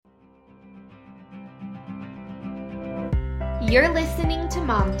You're listening to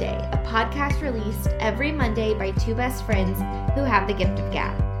Mom Day, a podcast released every Monday by two best friends who have the gift of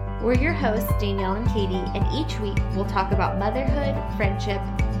gab. We're your hosts, Danielle and Katie, and each week we'll talk about motherhood, friendship,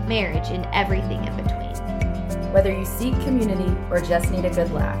 marriage, and everything in between. Whether you seek community or just need a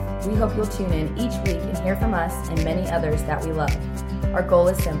good laugh, we hope you'll tune in each week and hear from us and many others that we love. Our goal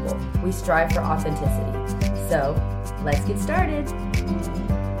is simple. We strive for authenticity. So, let's get started.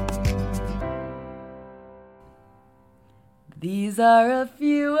 These are a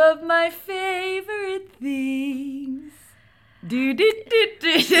few of my favorite things. You know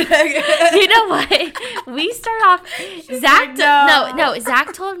what? We start off.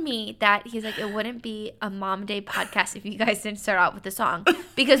 Zach told me that he's like, it wouldn't be a Mom Day podcast if you guys didn't start out with a song,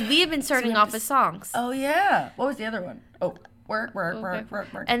 because we have been starting off with songs. Oh yeah. What was the other one? Oh, work.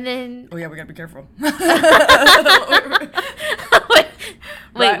 And then. Oh yeah, we gotta be careful.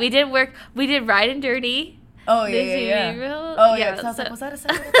 Wait, we did work. We did Ride and Dirty. Oh yeah. Oh yeah. So I was like, was that a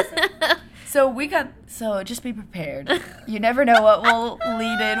separate episode? So just be prepared. You never know what we'll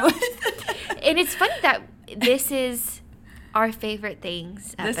lead in with. And it's funny that this is our favorite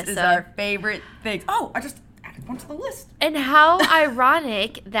things episode. This is our favorite things. Oh, I just added one to the list. And how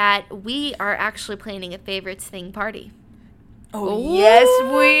ironic that we are actually planning a favorites thing party. Oh, ooh. Yes,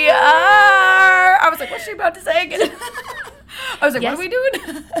 we are. I was like, what's she about to say again? I was like, yes, what are we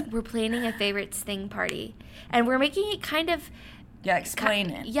doing? We're planning a favorites thing party. And we're making it kind of... Yeah, explain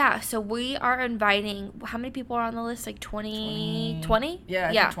it. Yeah, so we are inviting... How many people are on the list? Like 20? 20?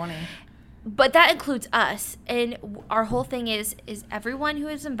 Yeah, 20. But that includes us. And our whole thing is everyone who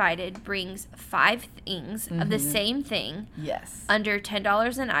is invited brings 5 things of the same thing. Yes. Under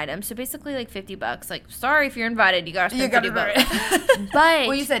 $10 an item. So basically like $50. Like, sorry if you're invited. You got to spend $50. But...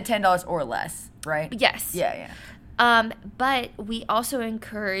 Well, you said $10 or less, right? Yes. Yeah. But we also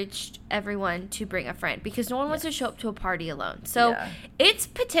encouraged everyone to bring a friend because no one wants to show up to a party alone. So it's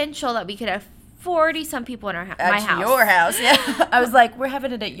potential that we could have 40-some people in my house. At your house, yeah. I was like, we're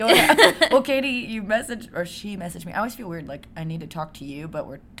having it at your house. Well, Katie, she messaged me. I always feel weird, like I need to talk to you, but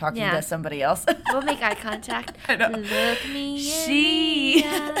we're talking to somebody else. We'll make eye contact. I know. Look me in the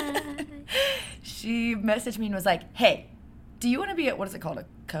eye. She messaged me and was like, hey, do you want to be what is it called, a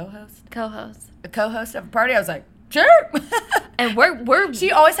co-host? A co-host of a party? I was like, sure. And we're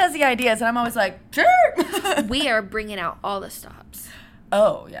she always has the ideas, and I'm always like, sure. We are bringing out all the stops.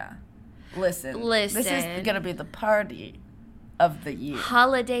 Oh, yeah. Listen. This is going to be the party of the year.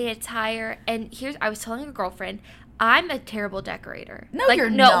 Holiday attire. And I was telling a girlfriend, I'm a terrible decorator. No, you're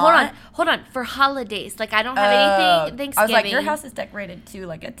not. Hold on. For holidays. Like, I don't have anything Thanksgiving. I was like, your house is decorated too,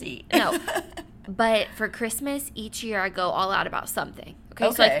 like a T. No. But for Christmas, each year I go all out about something. Okay.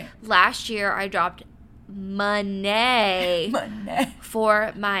 So, like, last year I dropped money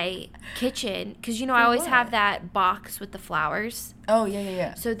for my kitchen because I always have that box with the flowers. Oh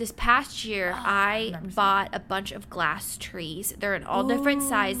yeah. So this past year I bought a bunch of glass trees. They're in all different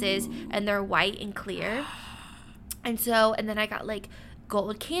sizes and they're white and clear. And then I got like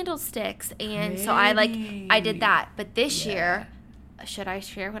gold candlesticks, and so I did that. But this year, should I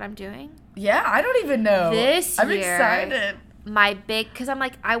share what I'm doing? Yeah, I don't even know. I'm excited. Because I'm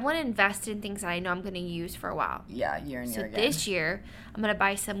like, I want to invest in things that I know I'm going to use for a while. Yeah, year and year again. So this year, I'm going to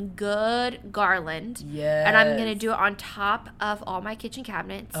buy some good garland. Yes. And I'm going to do it on top of all my kitchen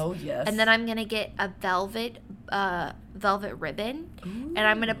cabinets. Oh, yes. And then I'm going to get a velvet ribbon. Ooh. And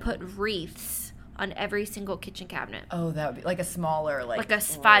I'm going to put wreaths on every single kitchen cabinet. Oh, that would be like a smaller, like a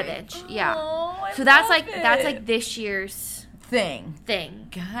 5-inch. Yeah. Oh, so that's like this year's thing.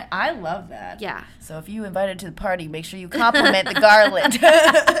 God, I love that. Yeah. So if you invited to the party, make sure you compliment the garland.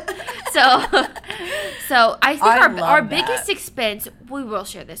 So I think our biggest expense, we will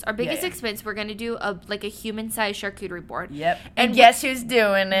share this. Our biggest expense, we're going to do a human-sized charcuterie board. Yep. And guess who's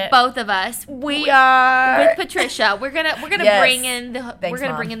doing it? Both of us. We are. With Patricia. We're going to bring in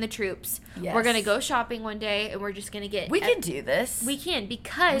bring in the troops. Yes. We're going to go shopping one day, and we're just going to get... We can do this. We can,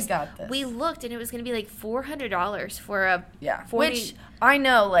 because we got this. We looked, and it was going to be like $400 for a... Yeah. Which I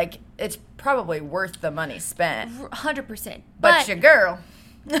know, like, it's probably worth the money spent. 100%. But your girl...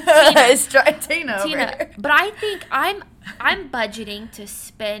 Tina over here. But I think I'm budgeting to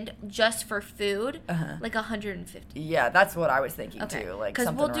spend just for food like $150. Yeah, that's what I was thinking too. Like,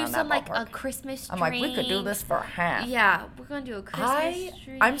 because we'll do some like a Christmas tree. I'm like, we could do this for half. Yeah, we're gonna do a Christmas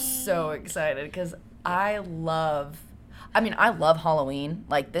tree. I'm so excited because I love Halloween.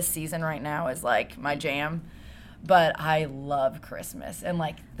 Like, this season right now is like my jam. But I love Christmas and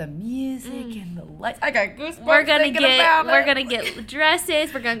like the music and the lights. I got goosebumps. We're gonna get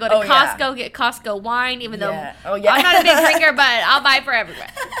dresses. We're gonna go to Costco, get Costco wine. Even though I'm not a big drinker, but I'll buy for everyone.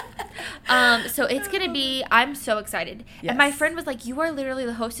 So it's going to be, I'm so excited. Yes. And my friend was like, you are literally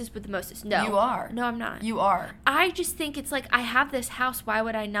the hostess with the mostest. No. You are. No, I'm not. You are. I just think it's like, I have this house. Why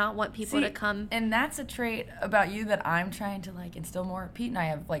would I not want people to come? And that's a trait about you that I'm trying to like instill more. Pete and I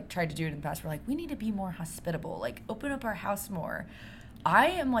have like tried to do it in the past. We're like, we need to be more hospitable, like open up our house more. I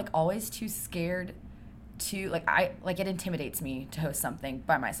am like always too scared to like it intimidates me to host something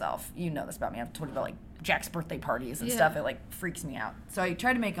by myself. You know this about me. I've told you about like Jack's birthday parties and stuff. It like freaks me out. So I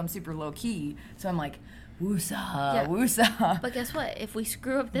try to make them super low key. So I'm like, woosah, woosah. But guess what? If we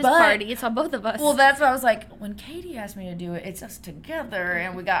screw up this party, it's on both of us. Well, that's what I was like, when Katie asked me to do it, it's us together,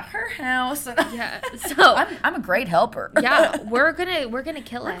 and we got her house. And so I'm a great helper. Yeah, we're gonna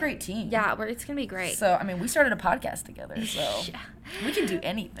kill it. We're a great team. Yeah, it's gonna be great. So I mean, we started a podcast together, so we can do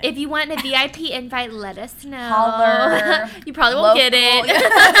anything. If you want a VIP invite, let us know. Holler. You probably won't get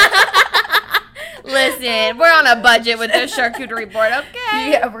it. Listen, we're on a budget with this charcuterie board,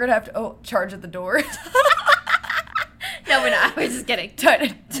 okay? Yeah, we're gonna have to charge at the door. No, we're not. We're just kidding.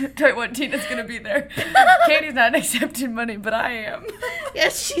 Tight one, Tina's gonna be there. Katie's not accepting money, but I am.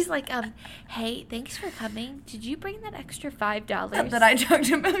 Yes, she's like, hey, thanks for coming. Did you bring that extra $5? That I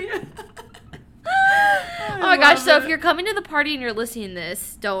talked about you. Oh my gosh, so if you're coming to the party and you're listening to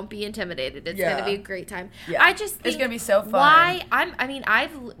this, don't be intimidated. It's going to be a great time. Yeah. I just think it's going to be so fun.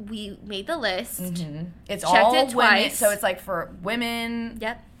 We made the list. Mm-hmm. It's checked all it women, twice. so it's like for women.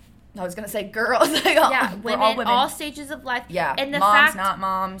 Yep. I was going to say girls. Women, all stages of life. Yeah, and the moms, not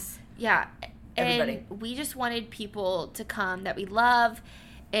moms. Yeah. Everybody. And we just wanted people to come that we love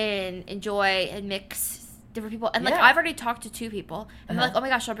and enjoy and mix different people. And, I've already talked to 2 people. And they're like, oh, my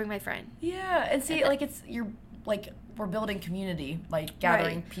gosh, I'll bring my friend. Yeah. And see, we're building community, like,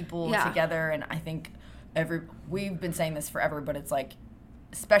 gathering people together. And I think we've been saying this forever, but it's, like,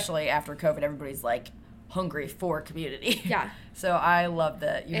 especially after COVID, everybody's, like, hungry for community. Yeah. So I love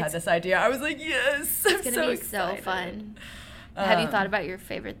that you had this idea. I was like, yes. It's going to be so fun. Have you thought about your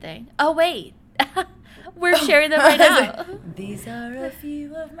favorite thing? Oh, wait. We're sharing them right now. These are a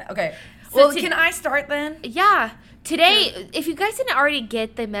few of my... Okay. So can I start then? Yeah. Today, if you guys didn't already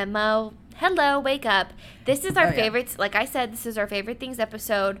get the memo, hello, wake up. This is our favorites. Like I said, this is our favorite things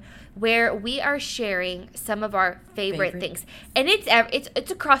episode where we are sharing some of our favorite things. And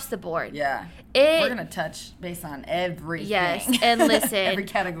it's across the board. Yeah. We're going to touch based on everything. Yes. And listen, every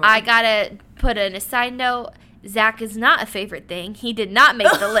category. I got to put in a side note. Zach is not a favorite thing. He did not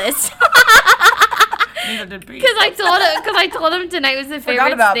make the list. Neither did Pete. Because I told him tonight was the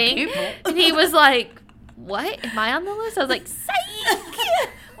favorite thing. People. And he was like, what? Am I on the list? I was like, psych.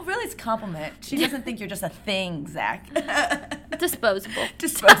 Well, really, it's a compliment. She doesn't think you're just a thing, Zach. Disposable.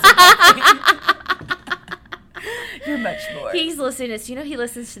 You're much more. He's listening to this. You know he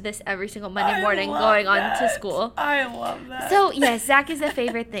listens to this every single Monday morning going on to school. I love that. So, yes, Zach is a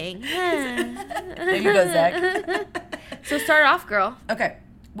favorite thing. There you go, Zach. So start off, girl. Okay.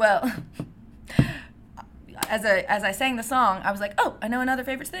 Well, as I sang the song, I was like, oh, I know another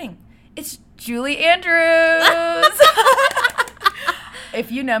favorite thing. It's Julie Andrews.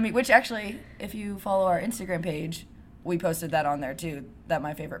 If you know me, which actually, if you follow our Instagram page, we posted that on there too, that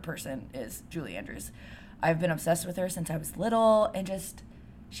my favorite person is Julie Andrews. I've been obsessed with her since I was little, and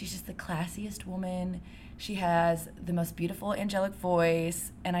she's just the classiest woman. She has the most beautiful angelic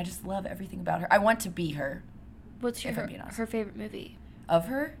voice, and I just love everything about her. I want to be her. What's her favorite movie? Of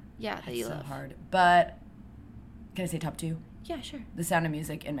her? Yeah, that you love. So hard. But can I say top 2? Yeah, sure. The Sound of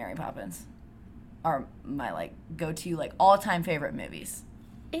Music and Mary Poppins are my go-to all-time favorite movies.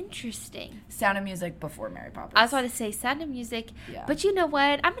 Interesting. Sound of Music before Mary Poppins. I was about to say Sound of Music, but you know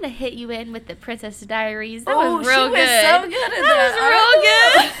what? I'm gonna hit you in with the Princess Diaries. That was real good. She was so good at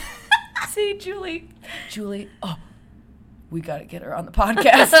that. Was real good. See, Julie. Oh, we gotta get her on the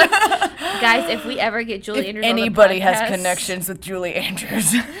podcast, guys. If we ever get Julie Andrews, anybody on the podcast, has connections with Julie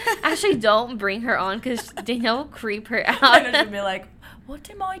Andrews. Actually, don't bring her on because Danielle will creep her out. I'm gonna be like, "What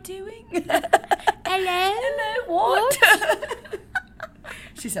am I doing? Hello, what?"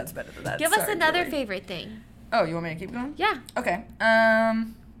 She sounds better than that. Give us another favorite thing. Oh, you want me to keep going? Yeah. Okay.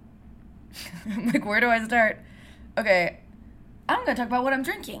 Like, where do I start? Okay. I'm going to talk about what I'm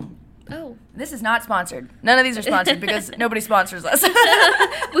drinking. Oh. This is not sponsored. None of these are sponsored because nobody sponsors us.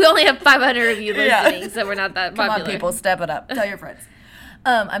 We only have 500 of you listening, so we're not that popular. Come on, people. Step it up. Tell your friends.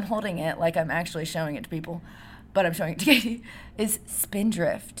 I'm holding it like I'm actually showing it to people, but I'm showing it to Katie. Is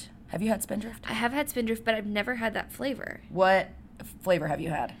Spindrift. Have you had Spindrift? I have had Spindrift, but I've never had that flavor. What flavor have you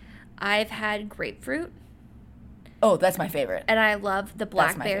had? I've had grapefruit. Oh, that's my favorite. And I love the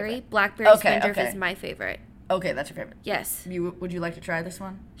blackberry. Blackberry Spindrift is my favorite. Okay, that's your favorite. Yes. Would you like to try this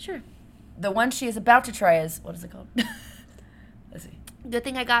one? Sure. The one she is about to try is, what is it called? Let's see. Good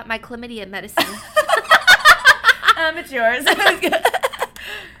thing I got my chlamydia medicine. It's yours.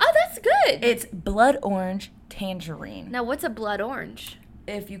 Oh, that's good. It's blood orange tangerine. Now, what's a blood orange?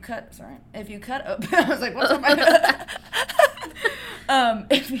 If you cut open, I was like, what's on my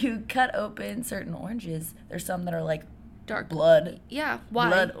if you cut open certain oranges, there's some that are like Dark blood. Yeah, why?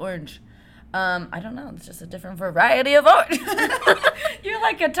 Blood orange. I don't know. It's just a different variety of orange. You're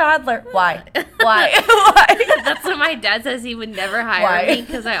like a toddler. Why? Why? Why? That's what my dad says. He would never hire Why? me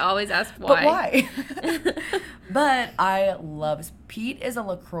because I always ask why. But why? But I love. Pete is a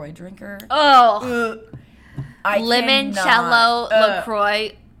LaCroix drinker. Oh, I limoncello cannot,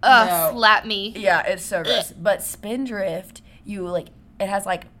 LaCroix. no. Slap me. Yeah, it's so gross. But Spindrift, it has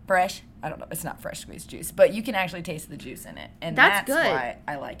like fresh. I don't know. It's not fresh squeezed juice, but you can actually taste the juice in it, and That's that's good. why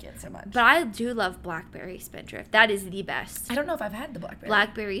I like it so much. But I do love blackberry Spindrift. That is the best. I don't know if I've had the blackberry.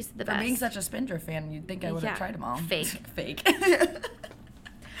 Blackberry's the For best. being such a Spindrift fan, you'd think I would have Yeah, tried them all. fake. Fake.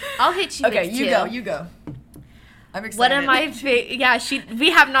 I'll hit you Okay, with you two. go. You go. I'm excited. One of my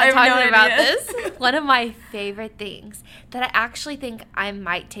we have not I have talked no about idea. this. One of my favorite things that I actually think I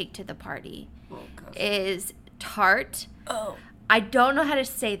might take to the party Oh, gosh. is Tarte. Oh. I don't know how to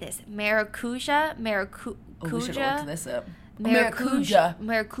say this. Maracuja. Oh, we should have looked this up. Maracuja.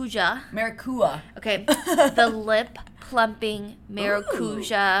 Okay. The lip plumping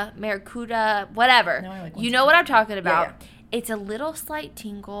Maracuja, whatever. Now I like You one know what I'm talking about. yeah. It's a little slight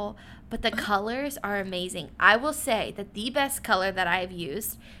tingle, but the colors are amazing. I will say that the best color that I've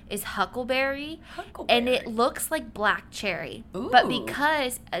used is Huckleberry. And it looks like black cherry. But Ooh.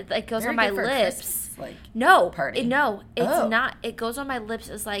 because it goes Very on my good for a lips. Christmas, like, No, party. it's Oh. not. It goes on my lips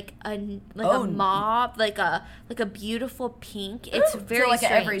as like a Oh. mauve, like a beautiful pink. It's very so like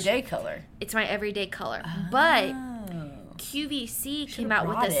strange. an everyday color. It's my everyday color. But Oh. QVC Should've came out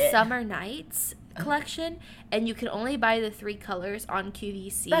with brought a it. Summer Nights collection, and you can only buy the 3 colors on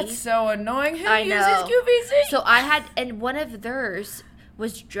QVC. That's so annoying. Who I uses know. QVC? So I had, and one of theirs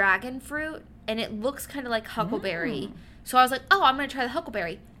was dragon fruit, and it looks kind of like huckleberry. So I was like, oh, I'm going to try the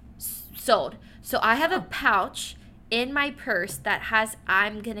huckleberry. Sold. So I have a pouch in my purse that has,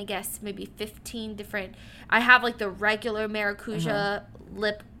 I'm going to guess, maybe 15 different. I have like the regular Maracuja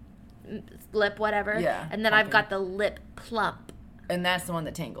lip whatever. Yeah, And then I've pumpkin. got the lip plump. And that's the one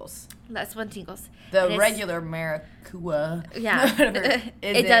that tingles. That's one tingles. The And it's- regular Maracuja. Yeah, whatever,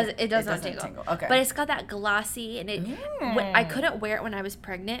 it does not doesn't tingle. Okay. But it's got that glossy, and it. Mm. I couldn't wear it when I was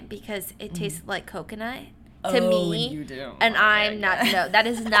pregnant because it tasted like coconut to Oh, me. you do. And Oh, I'm yeah, not. yeah. No, that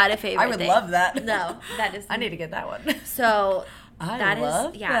is not a favorite. I would thing. love that. No, that is. I need to get that one. So I that is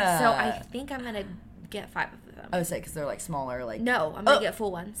love yeah. So I that. think I'm gonna get 5 of them. I would say because they're like smaller, like. No, I'm gonna Oh. get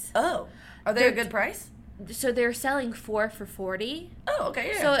full ones. Oh. Are they a good price? So they're selling 4 for $40. Oh,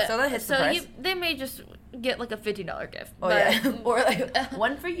 okay, yeah. So that hits the price. they may just get like a $50 gift. Oh, but, yeah. Or like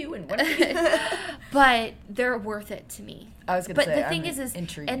one for you and one for you. But they're worth it to me. I was going to But say, the thing I'm is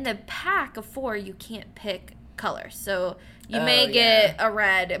intrigued. in the pack of 4, you can't pick colors. So you Oh, may yeah. get a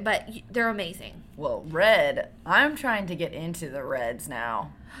red, but they're amazing. Well, red. I'm trying to get into the reds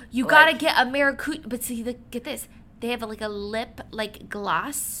now. You Like- gotta get a Maracuja. But see, get this. They have like a lip like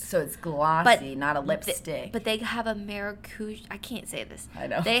gloss. So it's glossy, not a lipstick. But they have a Maracuja. I can't say this. I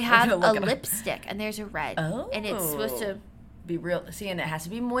know. They We're have gonna a look it up. lipstick, and there's a red. And it's supposed to. be real. See, and it has to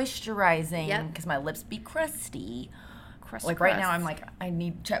be moisturizing Yep. because my lips be crusty. Crust Like right now, I'm like, I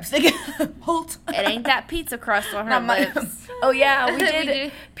need chapstick. Holt. It ain't that pizza crust on her Not my- lips. Oh yeah, we We did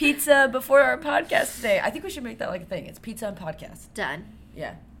do. pizza before our podcast today. I think we should make that like a thing. It's pizza and podcast. Done.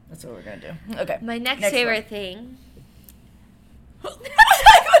 Yeah, that's what we're gonna do. Okay. My next one. favorite thing.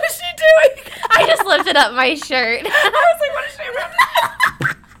 What is she doing? I just lifted up my shirt. I was like, what is she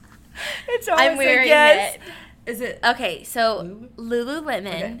doing? It's always I'm wearing a yes. it. Is it? Okay, so Lulu? Lululemon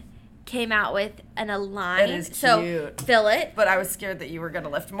Okay. came out with an Align. It is So cute. feel it. But I was scared that you were gonna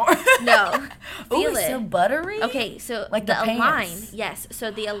lift more. No. Ooh, Feel it's it. so buttery. Okay, so Like the the Align, pants. yes.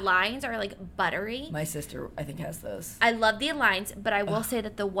 So the Aligns are like buttery. My sister, I think, has those. I love the Aligns, but I will say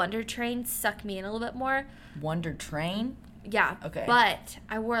that the Wonder Train suck me in a little bit more. Wonder Train. Yeah. Okay. But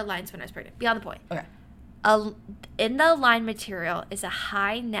I wore Aligns when I was pregnant. Beyond the point. Okay, In the Align material is a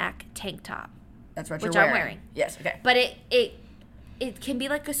high neck tank top, that's what Which you're I'm wearing. wearing. Yes. Okay. but it can be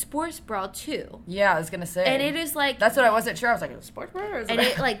like a sports bra too, Yeah, I was gonna say. and it is like That's what I wasn't sure. I was like, a sports bra? Or is and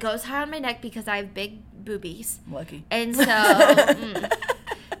it it like goes high on my neck because I have big boobies, lucky. and so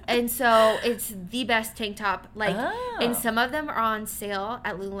And so it's the best tank top. Like, Oh. and some of them are on sale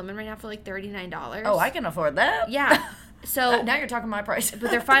at Lululemon right now for like $39. Oh, I can afford that. Yeah. So now you're talking my price.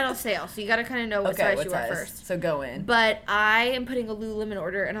 but they're final sale, so you got to kind of know what size you wear first. So go in. But I am putting a Lululemon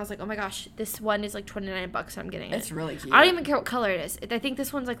order, and I was like, oh my gosh, this one is like $29, so I'm getting it. It's really cute. I don't even care what color it is. I think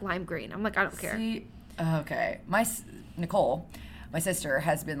this one's like lime green. I'm like, I don't care. See, okay. Nicole, my sister,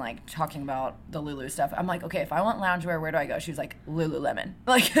 has been like talking about the Lulu stuff. I'm like, okay, if I want loungewear, where do I go? She was like, Lululemon.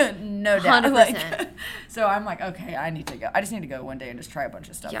 Like, no doubt. 100%. Like, so I'm like, okay, I need to go. I just need to go one day and just try a bunch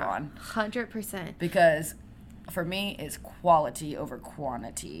of stuff on. 100%. Because for me, it's quality over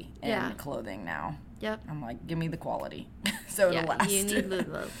quantity in clothing now. Yep. I'm like, give me the quality. So it'll last. You need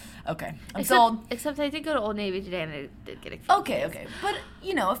Lulu. Okay. I'm sold. Except I did go to Old Navy today and I did get a few Okay. But,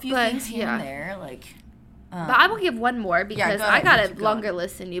 a few things here and there, like... but I will give one more because go I ahead. got a Keep longer going.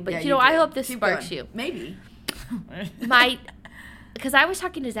 list than you. But, Yeah, I do. hope this Keep sparks going. you. Maybe. Because I was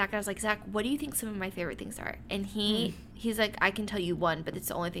talking to Zach and I was like, Zach, what do you think some of my favorite things are? And he's like, I can tell you one, but it's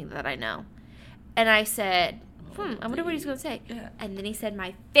the only thing that I know. And I said, I wonder what he's going to say. Yeah. And then he said,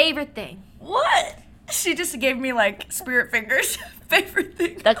 my favorite thing. What? She just gave me, like, spirit fingers. Favorite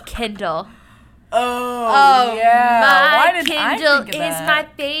thing. The Kindle. Oh, yeah. Why My did I Kindle think of is that?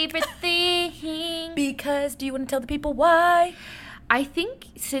 my favorite thing. Because, do you want to tell the people why? I think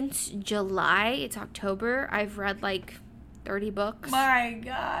since July, it's October, I've read like 30 books. My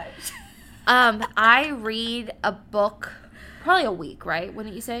gosh. I read a book probably a week, right?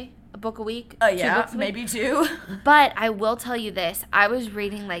 Wouldn't you say? A book a week? 2 Yeah, books a week? maybe 2. But I will tell you this. I was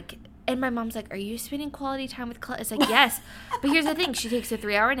reading like, and my mom's like, are you spending quality time with Claudia? It's like, yes. But here's the thing. She takes a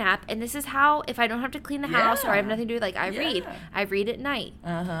 3-hour nap. And this is how, if I don't have to clean the house or I have nothing to do, like I read. I read at night.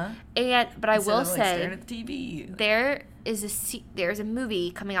 Uh-huh. But I will Like, say, staring at the TV. there's a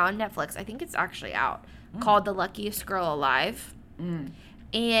movie coming out on Netflix. I think it's actually out. Called The Luckiest Girl Alive.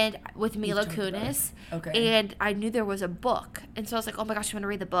 And with Mila Kunis. Okay. And I knew there was a book. And so I was like, oh my gosh, I'm going to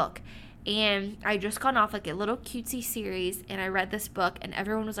read the book. And I just gone off like a little cutesy series. And I read this book. And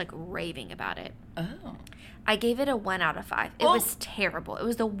everyone was like raving about it. Oh. I gave it a 1 out of 5. It was terrible. It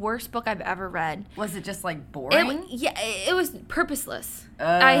was the worst book I've ever read. Was it just, like, boring? It was purposeless.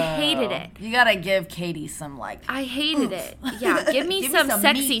 I hated it. You gotta give Katie some, like... I hated it. Yeah, give me some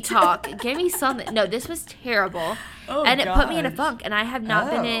sexy meat. talk. Give me something. No, this was terrible. Oh, and it put me in a gosh. funk. And I have not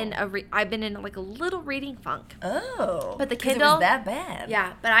been in I've been in like a little reading funk. Oh. But the 'cause Kindle... it was that bad.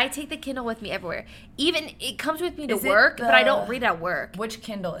 Yeah, but I take the Kindle with me everywhere. Even, it comes with me to Is it work, but I don't the- read at work. Which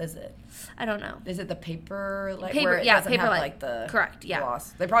Kindle is it? I don't know. Is it the paper, like, Paper- where it yeah, doesn't have, Paperlike. like, the Correct, yeah.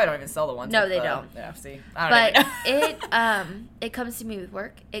 gloss? They probably don't even sell the ones No, with they the- don't. Yeah, see? I don't even know. It comes to me with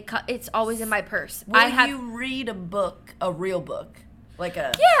work. It's always in my purse. Will you read a book, a real book? Like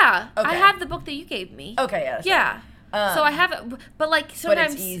a... Yeah, I Okay. have the book that you gave me. Okay, yeah. Yeah. So I have it, but like But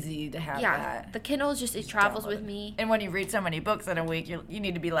sometimes... it's easy to have Yeah, that. the Kindle is just, it travels download with it. me. And when you read so many books in a week, you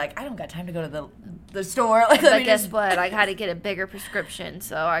need to be like, I don't got time to go to the store. Like, But guess what? I had to get a bigger prescription,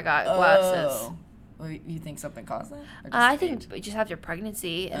 so I got glasses. Oh. Well, you think something caused that? Or just I age? think just after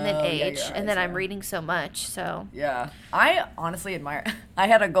pregnancy and then Oh, yeah, age, your and then eyes, I'm yeah. reading so much, so... Yeah. I honestly admire... I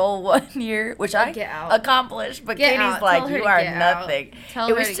had a goal one year, which I Get out. accomplished, but Get Katie's out. Tell like, her you to are get out. nothing. Tell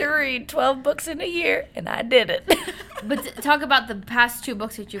It her was to to get- read 12 books in a year, and I did it. But talk about the past 2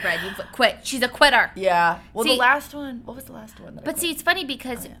 books that you read. You've quit. She's a quitter. Yeah. Well, See- the last one... What was the last one? But see, it's funny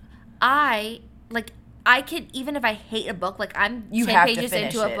because I could, even if I hate a book, like I'm You 10 have to pages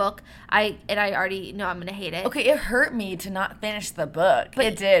finish into a it. book, I already know I'm going to hate it. Okay, it hurt me to not finish the book. But-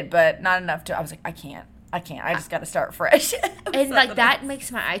 It did, but not enough to... I was like, I can't. I just got to start fresh. And like that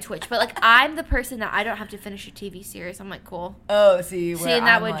makes my eye twitch. But like I'm the person that I don't have to finish a TV series. I'm like, cool. Oh, see, See, where and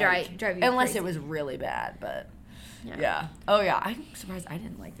that I'm would like- drive you unless crazy. it was really bad, but Yeah. yeah. Oh yeah, I'm surprised I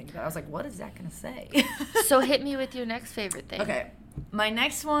didn't like think about it. I was like, what is that gonna say? So hit me with your next favorite thing. Okay, my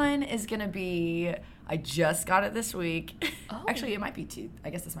next one is gonna be. I just got it this week. Oh. Actually, it might be 2. I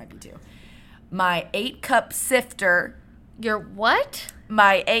guess this might be 2. My 8-cup sifter. Your what?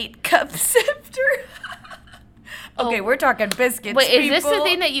 My 8-cup sifter. Okay, Oh. we're talking biscuits. Wait, is this the people.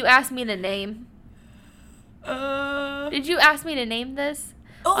 thing that you asked me to name? Uh, Did you ask me to name this?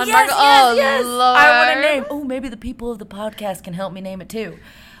 Oh, On yes, Marco- yes, Oh, yes. Lord. I want to name. Oh, maybe the people of the podcast can help me name it too.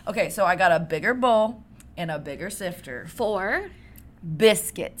 Okay, so I got a bigger bowl and a bigger sifter. For?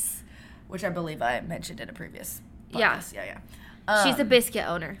 Biscuits, which I believe I mentioned in a previous Yeah. podcast. Yeah. She's a biscuit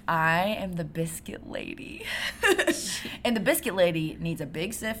owner. I am the biscuit lady. And the biscuit lady needs a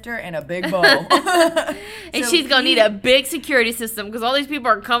big sifter and a big bowl. And she's going to need a big security system because all these people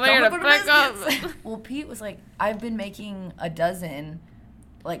are coming here to Don't pick up. Well, Pete was like, I've been making a dozen,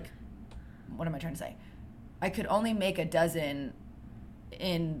 like, what am I trying to say? I could only make a dozen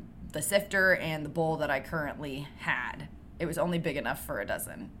in the sifter and the bowl that I currently had. It was only big enough for a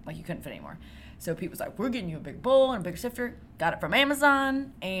dozen. Like, you couldn't fit any more. So Pete was like, we're getting you a big bowl and a big sifter. Got it from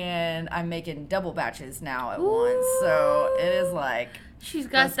Amazon, and I'm making double batches now at once. So it is like, she's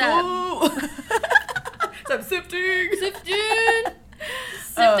got that. So I'm sifting.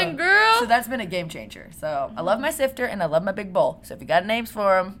 Sifting girl. So that's been a game changer. So I love my sifter and I love my big bowl. So if you got names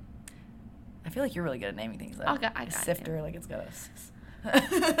for them, I feel like you're really good at naming things. Though. I got sifter, it. like it's got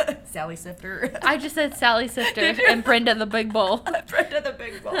a Sally Sifter. I just said Sally Sifter and Brenda the big bowl. Brenda the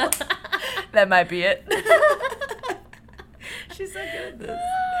big bowl. That might be it. She's so good at this.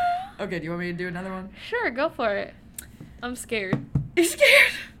 Okay, do you want me to do another one? Sure, go for it. I'm scared. You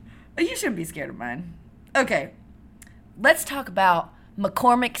scared? You shouldn't be scared of mine. Okay, let's talk about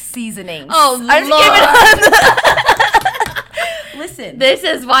McCormick seasonings. Oh, Listen. This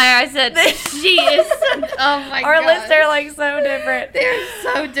is why I said she is. Oh my god. Our lists are like so different. They're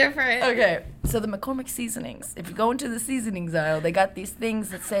so different. Okay, so the McCormick seasonings. If you go into the seasonings aisle, they got these things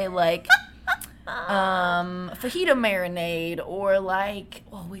that say like fajita marinade or like,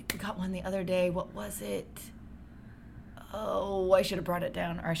 we got one the other day. What was it? Oh, I should have brought it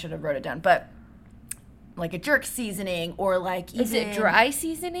down, or I should have wrote it down. But like a jerk seasoning, or like is it dry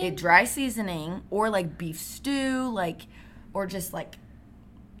seasoning? Dry seasoning, or like beef stew, like, or just like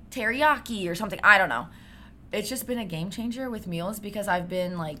teriyaki or something. I don't know. It's just been a game changer with meals because I've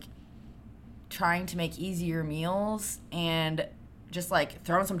been like trying to make easier meals and just like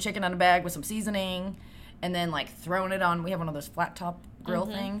throwing some chicken in a bag with some seasoning and then like throwing it on. We have one of those flat top grill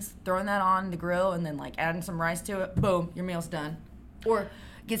things, throwing that on the grill and then like adding some rice to it. Boom, your meal's done. Or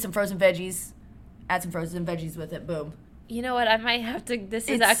get some frozen veggies, add some frozen veggies with it. Boom. You know what? I might have to. This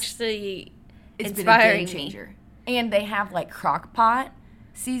is actually it's inspiring been a game changer. And they have like crock pot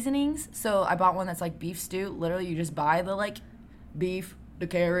seasonings. So I bought one that's like beef stew. Literally, you just buy the like beef, the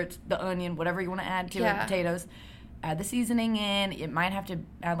carrots, the onion, whatever you want to add to it, potatoes. Add the seasoning in. It might have to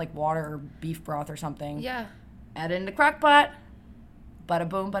add like water or beef broth or something. Yeah. Add it in the crock pot. Bada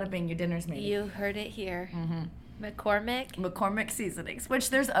boom, bada bing, your dinner's made. You heard it here. Mm-hmm. McCormick seasonings, which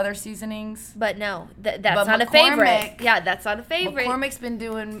there's other seasonings. But no, that's not a favorite. Yeah, that's not a favorite. McCormick's been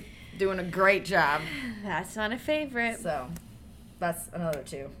doing a great job. That's not a favorite. So, that's another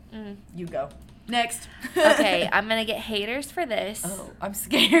two. You go. Next. Okay, I'm going to get haters for this. Oh, I'm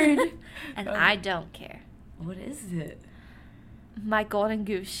scared. And I don't care. What is it? My Golden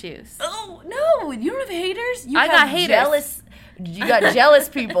Goose shoes. Oh, no. You don't have haters? I got haters. You got jealous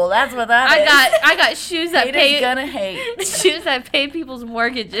people. That's what that is. I got shoes that pay. Gonna hate. Shoes that pay people's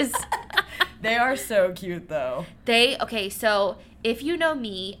mortgages. They are so cute, though. Okay, so if you know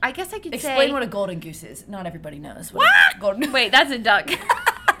me, I guess I could Explain what a golden goose is. Not everybody knows what a golden. Wait, that's a duck. It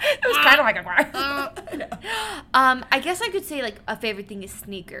was kind of like a I guess I could say like a favorite thing is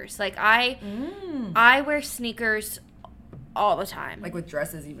sneakers. Like I wear sneakers all the time. Like with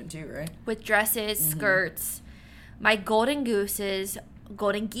dresses even too, right? With dresses, skirts. My golden geese,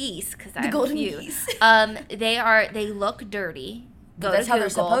 because I have a few. Geese. They look dirty. That's how they're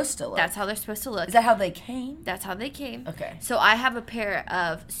supposed to look. That's how they're supposed to look. Is that how they came? That's how they came. Okay. So I have a pair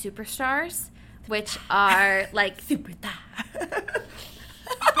of Superstars, which are like super thigh.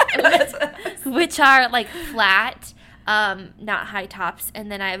 which are like flat, not high tops,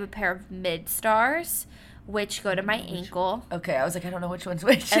 and then I have a pair of mid stars, which go to my ankle. Okay, I was like, I don't know which one's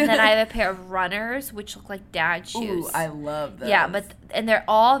which. And then I have a pair of runners, which look like dad shoes. Ooh, I love those. Yeah, and they're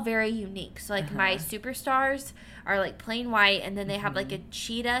all very unique. So like my Superstars are like plain white, and then they have like a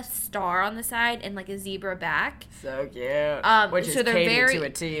cheetah star on the side and like a zebra back. So cute. Which so is they're catered very to a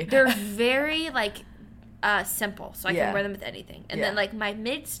T. They're very like simple, so I can wear them with anything. And then like my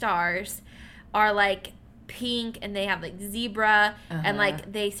mid stars are like pink, and they have like zebra, and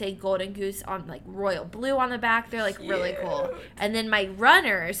like they say golden goose on like royal blue on the back. They're like really cool. And then my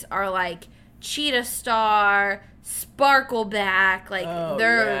runners are like cheetah star, sparkle back, like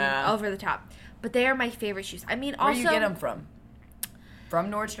they're over the top. But they are my favorite shoes. I mean, also, where do you get them from?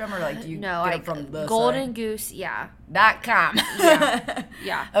 From Nordstrom, or like do you get them from the Golden site? Goose, .com.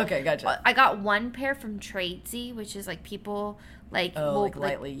 Yeah. Okay, gotcha. I got one pair from Tradesy, which is like people like like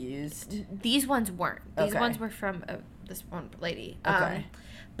lightly used. These ones weren't. These ones were from this one lady. Okay.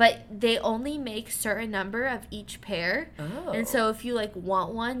 But they only make certain number of each pair. Oh. And so if you like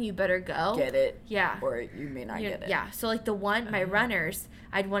want one, you better go. Get it. Yeah. Or you may not get it. Yeah. So like the one, my runners,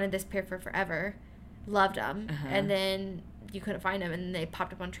 I'd wanted this pair for forever. Loved them. And then you couldn't find them, and then they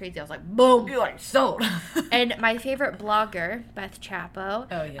popped up on Tradesy. I was like, boom. You're like, sold. And my favorite blogger, Beth Chapo,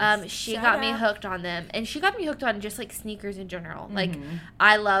 she got me hooked on them. And she got me hooked on just like sneakers in general. Like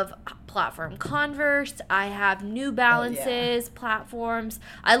I love platform Converse. I have New Balances, platforms.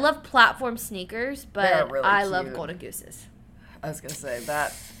 I love platform sneakers, but really I love cute. Golden Gooses. I was gonna say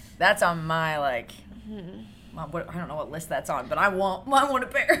that's on my like. I don't know what list that's on, but I want a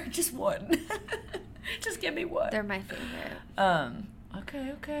pair. Just one. Just give me one. They're my favorite.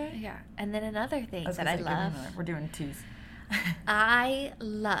 Okay. Yeah. And then another thing was that gonna I say, give me love. another. We're doing twos. I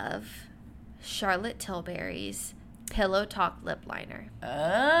love Charlotte Tilbury's Pillow Talk lip liner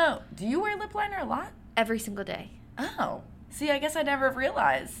Oh, do you wear lip liner a lot? every single day. Oh, see, I guess I never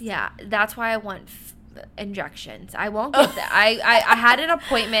realized. Yeah, that's why I want injections. I won't get that. I had an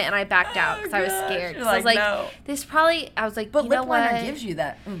appointment and I backed out because I was scared. You're 'Cause I was like, no. this probably. I was like, But you know lip liner what? gives you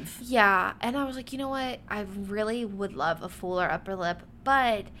that oomph. Yeah, and I was like, you know what? I really would love a fuller upper lip,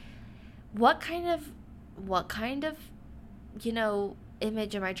 but what kind of,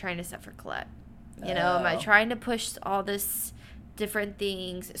 image am I trying to set for Colette? Am I Oh. trying to push all this different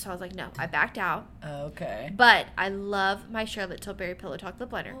things? So I was like, no, I backed out. Okay. But I love my Charlotte Tilbury Pillow Talk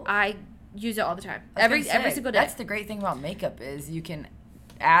lip liner. I use it all the time, every single day. That's the great thing about makeup is you can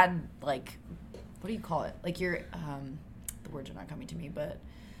add like, what do you call it? Like your the words are not coming to me, but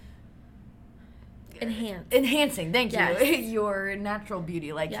enhancing. Thank you. Yes. Your natural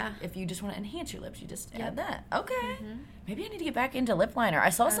beauty. Like Yeah. if you just want to enhance your lips, you just Yep. add that. Okay. Mm-hmm. Maybe I need to get back into lip liner. I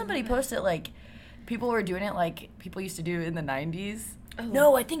saw somebody post it like people were doing it like people used to do in the 90s. Oh.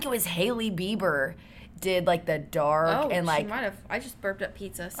 No, I think it was Hailey Bieber did like the dark and like she might have. I just burped up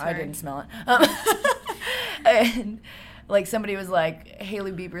pizza. I Sorry. didn't smell it. And like somebody was like,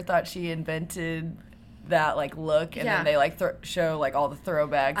 Hailey Bieber thought she invented that like look, and Yeah. then they like show like all the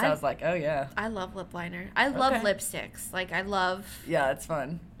throwbacks. I I- was like, oh yeah, I love lip liner. I love Okay. lipsticks. Like I love. yeah, it's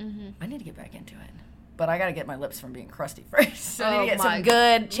fun. Mm-hmm. I need to get back into it, but I gotta get my lips from being crusty first. So I Oh need to get my some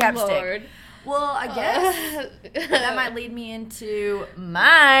good chapstick. Lord. Well, I guess that might lead me into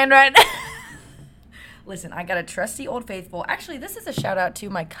mine right now. Listen, I got a trusty Old Faithful. Actually, this is a shout out to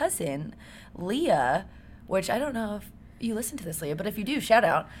my cousin, Leah, which I don't know if you listen to this, Leah, but if you do, shout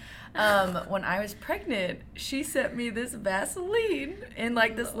out. When I was pregnant, she sent me this Vaseline in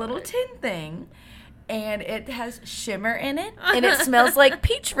like this little tin thing. And it has shimmer in it, and it smells like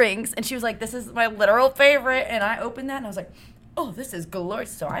peach rings. And she was like, this is my literal favorite. And I opened that, and I was like, oh, this is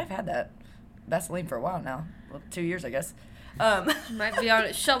glorious. So I've had that Vaseline for a while now. Well, 2 years, I guess. Might be on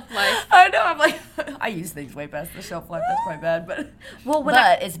its shelf life. I know, I'm like, I use things way past the shelf life. That's quite bad. But,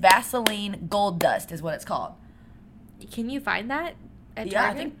 it's Vaseline Gold Dust is what it's called. Can you find that at Yeah, I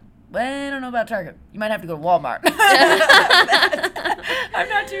Target? think, well, I don't know about Target. You might have to go to Walmart. I'm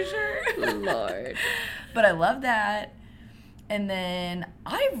not too sure. Lord. But I love that. And then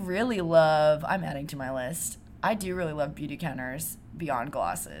I'm adding to my list, I do really love Beauty Counters Beyond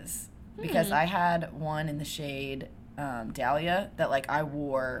Glosses. Because I had one in the shade Dahlia that like I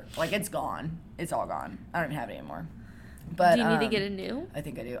wore, like it's gone. It's all gone. I don't even have it anymore. But Do you need to get a new? I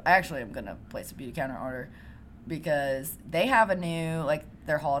think I do. I actually am going to place a Beauty Counter order because they have a new, like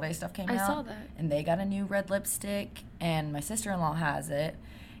their holiday stuff came out. I saw that. And they got a new red lipstick, and my sister-in-law has it,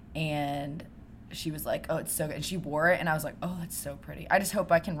 and she was like, oh, it's so good. And she wore it, and I was like, oh, that's so pretty. I just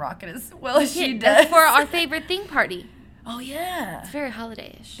hope I can rock it as well as she does. That's for our favorite thing party. Oh, yeah. It's very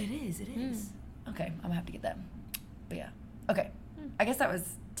holiday-ish. It is. Okay, I'm going to have to get that. But yeah. Okay. I guess that was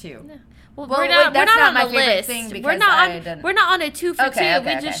two. Yeah. Well, Well, we're wait, not that's not on my the favorite list. thing We're because not I on. didn't- We're not on a 2 for 2. Okay, We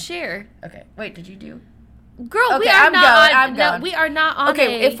okay. just share. Okay. Wait, did you do? Girl, we Okay, are I'm not going, on. I'm No, going. we are not on.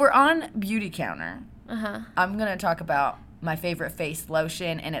 Okay, if we're on Beauty Counter, Uh-huh. I'm going to talk about my favorite face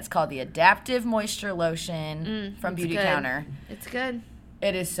lotion, and it's called the Adaptive Moisture Lotion from it's Beauty good. Counter. It's good.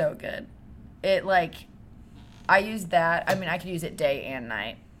 It is so good. It, like, I use that. I mean, I could use it day and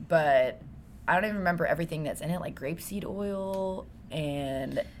night, but I don't even remember everything that's in it, like grapeseed oil,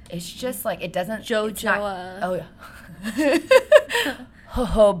 and it's just, like, it doesn't... it's not- Jojoba. Oh, yeah.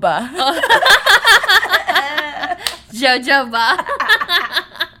 Jojoba. Jojoba.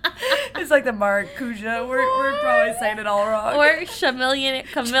 It's like the maracuja. We're probably saying it all wrong. Or chameleon.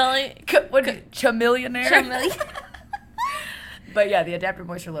 Chameleonaire. Chameleon. But yeah, the Adaptive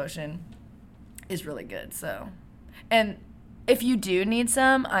Moisture Lotion is really good. So, and if you do need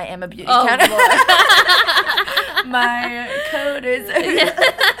some, I am a beauty counter. Lord. My code is.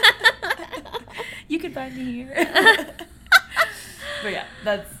 You can find me here. But yeah,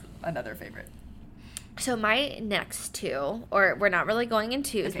 that's another favorite. So my next two, or we're not really going in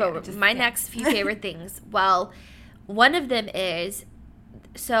twos, Okay, but just- my yeah. next few favorite things. Well, one of them is,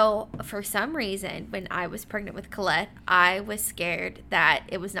 so for some reason, when I was pregnant with Colette, I was scared that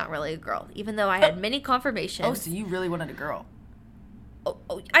it was not really a girl, even though I had many confirmations. Oh, so you really wanted a girl?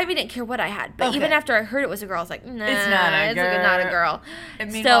 I didn't care what I had, but Okay. even after I heard it was a girl, I was like, nah, It's not a not a girl.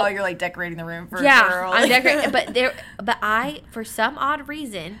 And meanwhile, you're like decorating the room for a girl. I'm decorating, but I, for some odd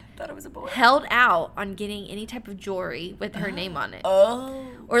reason, thought it was a boy. held out on getting any type of jewelry with her name on it, Oh.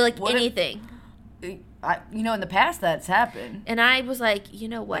 or like What if- anything. in the past that's happened. And I was like, you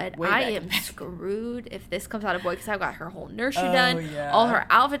know what? way I back am in the- screwed if this comes out a boy because I got her whole nursery Oh, done. yeah. All her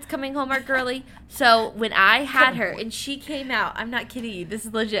outfits coming home are girly. So when I had her and she came out, I'm not kidding you. This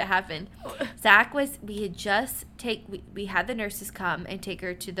is legit happened. Zach we had the nurses come and take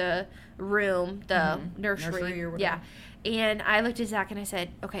her to the room, the nursery. Nursery or whatever. Yeah. And I looked at Zach and I said,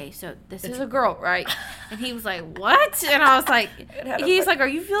 okay, so this is a girl, right? And he was like, what? And I was like, he's like, are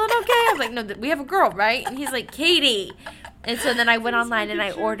you feeling okay? I was like, no, we have a girl, right? And he's like, Katie. And so then I went online and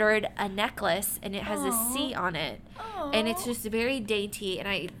I ordered a necklace and it has a C on it. And it's just very dainty and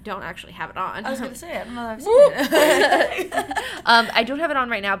I don't actually have it on. I was going to say, I don't know if I've seen it. I don't have it on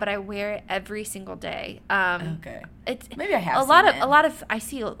right now, but I wear it every single day. Okay. It's Maybe I have a lot seen of I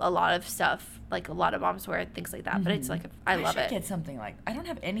see a lot of stuff, like a lot of moms wear things like that, but it's like I love should it. get something like, I don't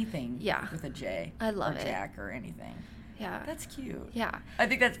have anything Yeah. with a J. I love or it. Jack or anything. Yeah. That's cute. Yeah. I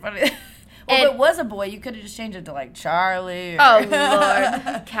think that's funny. Well, And- if it was a boy, you could have just changed it to like Charlie. Or Oh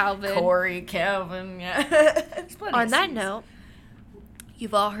Lord, Calvin. Corey, Calvin, yeah. There's plenty On of that Cs. note,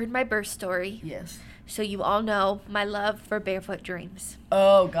 you've all heard my birth story, Yes. so you all know my love for Barefoot Dreams.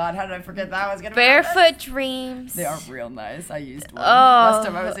 Oh God, how did I forget that was gonna Barefoot Dreams. They are real nice. I used one Oh. last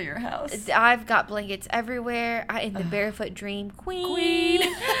time I was at your house. I've got blankets everywhere. I am the Barefoot Dream Queen.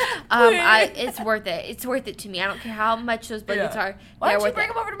 Queen. It's worth it. It's worth it to me. I don't care how much those blankets are. Why They're don't you worth bring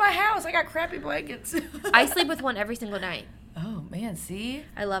it. them over to my house? I got crappy blankets. I sleep with one every single night. Oh man, see,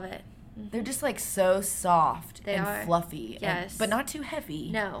 I love it. they're just like so soft They and are. fluffy. Yes. but not too heavy.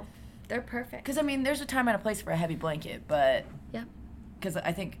 No, they're perfect. Because I mean, there's a time and a place for a heavy blanket, but Yep. because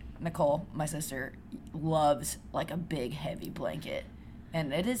I think Nicole, my sister, loves like a big heavy blanket,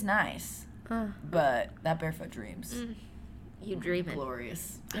 and it is nice. But that Barefoot Dreams, You dreaming.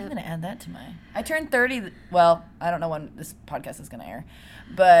 glorious. I'm Yep. gonna add that to my. I turned 30. Well, I don't know when this podcast is gonna air,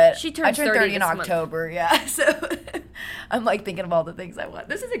 but She I turns turned 30 in this month. October. Yeah, so I'm like thinking of all the things I want.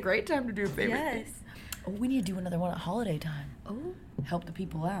 This is a great time to do favorite things. Oh, we need to do another one at holiday time. Oh. Help the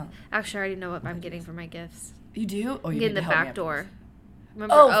people out. Actually, I already know what I'm getting for my gifts. You do? Oh, I'm you getting need the to help me back out. door.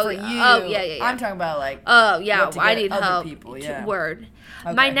 Remember? Oh, for you. Oh, yeah. I'm talking about like. Oh, yeah. what to I get need other help. people, To- yeah. Word.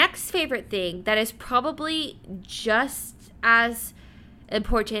 Okay. My next favorite thing that is probably just as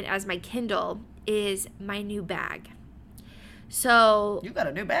important as my Kindle is my new bag. So, You got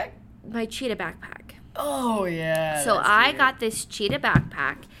a new bag? my cheetah backpack. Oh yeah. So that's I cute. got this cheetah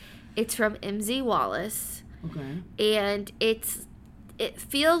backpack. It's from MZ Wallace, Okay. and it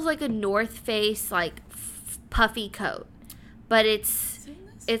feels like a North Face like puffy coat, but it's Seen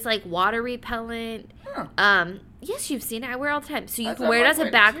this? like water repellent. Huh. Yes, you've seen it. I wear it all the time. So you That's can not wear it my as a way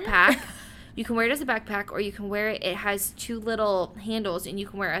to see it. backpack. You can wear it as a backpack, or you can wear it. It has two little handles, and you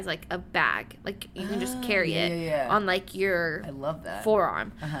can wear it as like a bag. Like you can just Oh, carry yeah, it yeah, yeah. on like your I love that.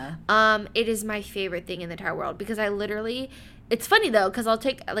 forearm. Uh-huh. It is my favorite thing in the entire world because I literally. It's funny though because I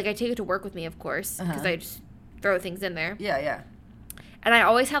take it to work with me, of course, because Uh-huh. I just throw things in there, Yeah, yeah. and I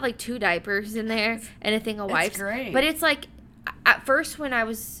always have like 2 diapers in there and a thing of It's wipes. great. But it's like at first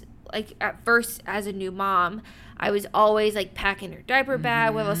as a new mom, I was always like packing her diaper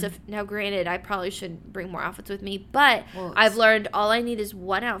bag with all stuff. Now, granted, I probably should bring more outfits with me, but Well, I've learned all I need is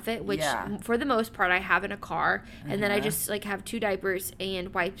one outfit, which Yeah. for the most part I have in a car, and then I Uh-huh. just like have 2 diapers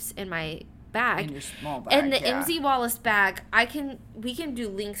and wipes in my bag. In your small bag. And the yeah. MZ Wallace bag, we can do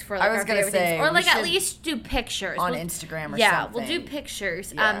links for like I was our gonna favorite things, say, or we like at should- least do pictures on We'll- Instagram or yeah, something. we'll do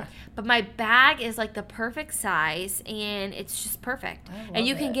pictures. Yeah. But my bag is like the perfect size, and it's just perfect. I love And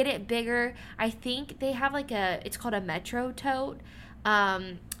you can it. get it bigger. I think they have like it's called a Metro tote.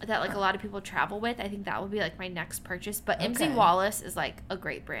 That like a lot of people travel with. I think that would be like my next purchase. But MZ Okay. Wallace is like a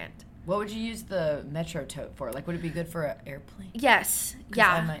great brand. What would you use the Metro tote for? Like, would it be good for an airplane? Yes. 'Cause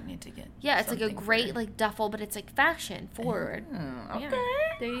Yeah. I might need to get. Yeah, it's like a something for great it. like duffel, but it's like fashion forward. Oh, okay.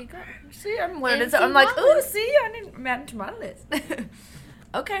 Yeah. There you go. See, I'm learning. MZ I'm like, ooh, Wallace. see, I need to add to my list.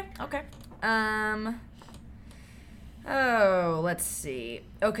 Okay. Oh, let's see.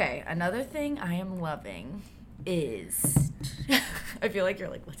 Okay, another thing I am loving is. I feel like you're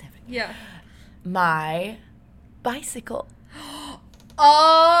like, what's happening? Yeah. My bicycle.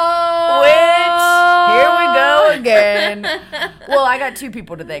 Oh. Which, here we go again. Well, I got 2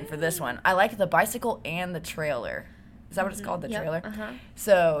 people to thank for this one. I like the bicycle and the trailer. Is that what it's called, the Yep, trailer? uh-huh.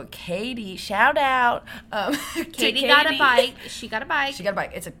 So, Katie, shout out. To Katie got a bike. She got a bike. She got a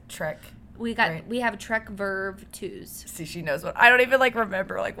bike. It's a Trek. We have Trek Verve 2s. See, she knows what. I don't even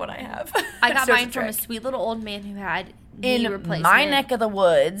remember what I have. I got mine from a sweet little old man who had knee replacement. In my neck of the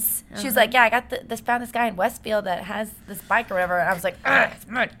woods. She was like, yeah, I got found this guy in Westfield that has this bike or whatever. And I was like,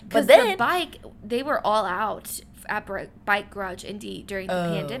 but then the bike, they were all out at Bike Garage Indy during the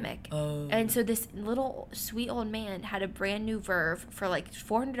pandemic. And so this little sweet old man had a brand new Verve for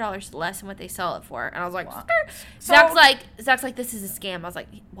 $400 less than what they sell it for. And I was like, wow. Zach's like, this is a scam. I was like,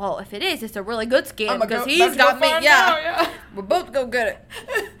 well, if it is, it's a really good scam because he's got me. Yeah. We're both go get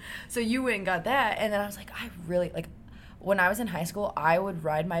it. So you went and got that. And then I was like, I really, when I was in high school, I would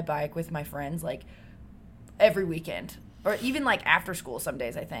ride my bike with my friends every weekend. Or even after school some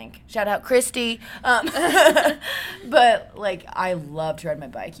days, I think. Shout out Christy. But I love to ride my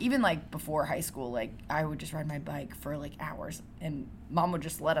bike. Even before high school, I would just ride my bike for hours, and Mom would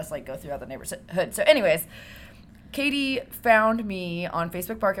just let us go throughout the neighborhood. So, anyways, Katie found me on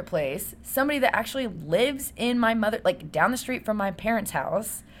Facebook Marketplace. Somebody that actually lives in my down the street from my parents'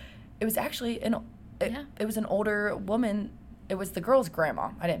 house. It was actually it was an older woman. It was the girl's grandma.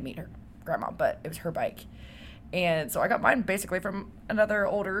 I didn't meet her grandma, but it was her bike. And so I got mine basically from another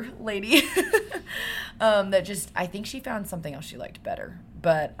older lady that I think she found something else she liked better.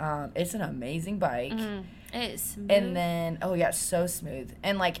 But it's an amazing bike. It is smooth. And then, it's so smooth.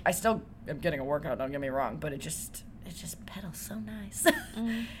 And I still am getting a workout, don't get me wrong, but it just pedals so nice.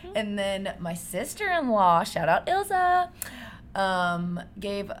 And then my sister-in-law, shout out Ilza,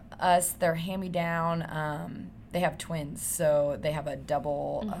 gave us their hand-me-down. They have twins, so they have a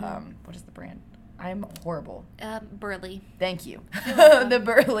double, what is the brand? I'm horrible. Burley. Thank you. The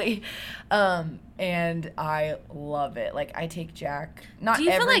Burley. And I love it. I take Jack, not every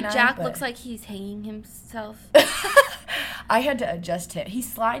night. Do you feel like Jack looks like he's hanging himself? I had to adjust him. He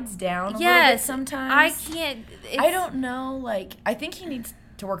slides down a little bit sometimes. I can't. I don't know. I think he needs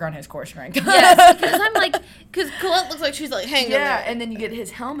to work on his core strength. Yes, because because Colette looks like she's hanging there. And then you get his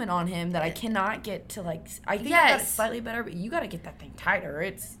helmet on him that I cannot get to I think I got it slightly better, but you got to get that thing tighter.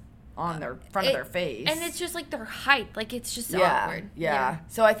 It's on their front of their face. And it's just their height. It's just awkward. Yeah.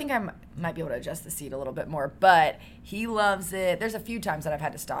 So I think I might be able to adjust the seat a little bit more, but he loves it. There's a few times that I've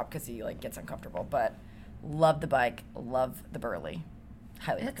had to stop because he gets uncomfortable, but love the bike, love the Burley.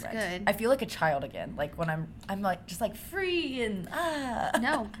 Highly recommend. That's good. I feel like a child again. When I'm just free and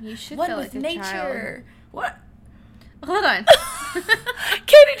No, you should one feel with like a nature. child. What? Hold on.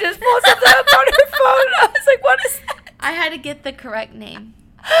 Katie just pulled something up on her phone. I was like, what is that? I had to get the correct name.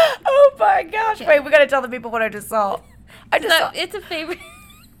 Oh my gosh. Wait, we gotta tell the people what I just saw. It's a favorite.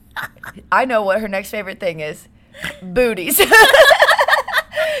 I know what her next favorite thing is. Booties. Because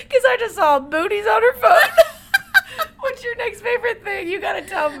I just saw booties on her phone. What's your next favorite thing? You gotta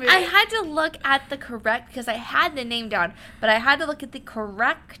tell me. I had to look at the correct, because I had the name down, but I had to look at the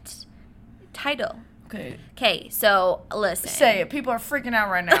correct title. Okay, so listen. Say it. People are freaking out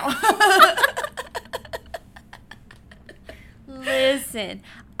right now. Listen,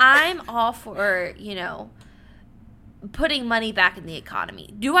 I'm all for, putting money back in the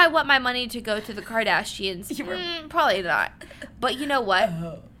economy. Do I want my money to go to the Kardashians? Probably not. But you know what?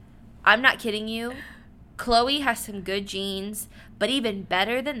 I'm not kidding you. Khloe has some good jeans, but even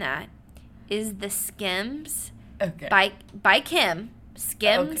better than that is the Skims by Kim.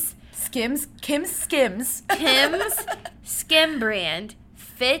 Skims. Okay. Kim's Skims. Kim's Skim brand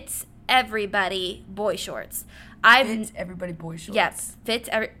fits everybody boy shorts. Fits everybody boy shorts. Yes, fits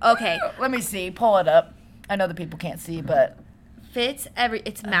every. Okay, let me see. Pull it up. I know the people can't see, but fits every.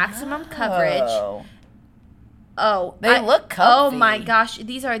 It's maximum coverage. Oh, they look comfy. Oh my gosh,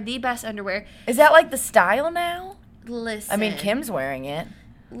 these are the best underwear. Is that the style now? Listen. I mean, Kim's wearing it.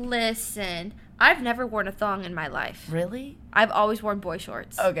 Listen, I've never worn a thong in my life. Really? I've always worn boy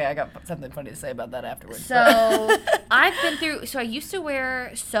shorts. Okay, I got something funny to say about that afterwards. So I've been through. So I used to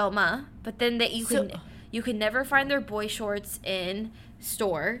wear Soma, but then you can never find their boy shorts in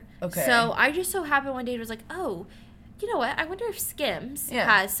store. Okay. So I just so happened one day it was like, oh, you know what? I wonder if Skims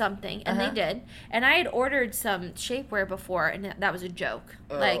has something, and they did. And I had ordered some shapewear before, and that was a joke.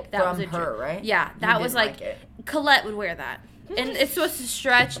 That was a joke, right? Yeah, that was Colette would wear that. And it's supposed to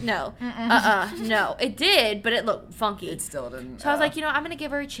stretch. No. No. It did, but it looked funky. It still didn't. So I was like, I'm going to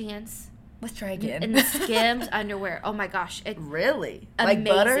give her a chance. Let's try again. And the Skims underwear. Oh, my gosh. It's really? Amazing.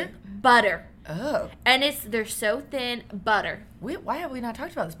 Like butter? Butter. Oh. And they're so thin. Butter. Why have we not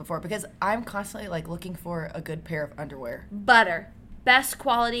talked about this before? Because I'm constantly, looking for a good pair of underwear. Butter. Best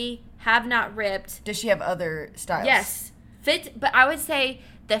quality. Have not ripped. Does she have other styles? Yes. But I would say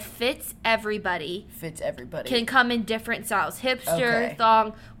the fits everybody. Fits everybody. Can come in different styles. Hipster,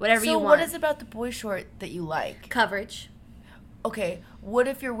 thong, whatever you want. So what is it about the boy short that you like? Coverage. Okay. what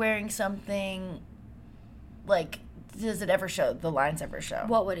if you're wearing something, like, does it ever show, the lines ever show?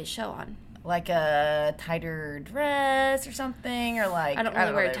 What would it show on? Like a tighter dress or something, or like... I don't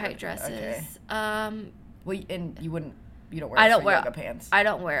really wear know, tight dresses. Okay. Well, and you don't wear I don't wear yoga pants. I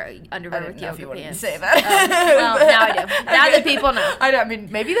don't wear underwear with yoga if you wanted pants. to say that. Well, now I do. Now that people know. I mean,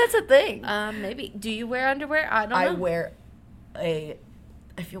 maybe that's a thing. Maybe. Do you wear underwear? I don't know. I wear I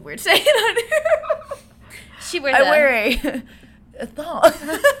feel weird saying underwear. She wears I wear a thong.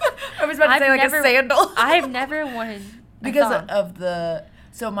 I was about to say like a sandal. I've never worn because of the...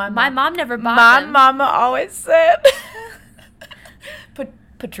 So my mom never bought my them. mama always said...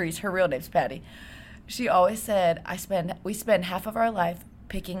 Patrice, her real name's Patty. She always said, we spend half of our life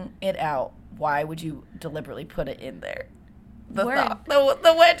picking it out. Why would you deliberately put it in there? The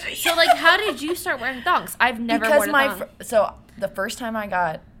wedgie. So, like, how did you start wearing thongs? I've never worn a thong. So, the first time I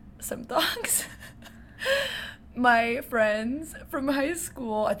got some thongs, my friends from high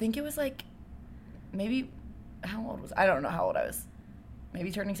school, I think it was like, maybe, how old was I? I don't know how old I was.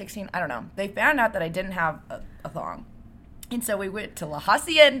 Maybe turning 16. I don't know. They found out that I didn't have a thong. And so we went to La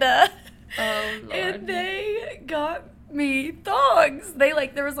Hacienda. Oh, Lord. And they got me thongs.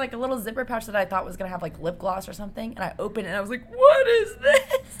 There was like a little zipper pouch that I thought was going to have like lip gloss or something. And I opened it and I was like, what is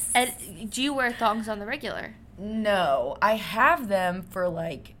this? And do you wear thongs on the regular? No. I have them for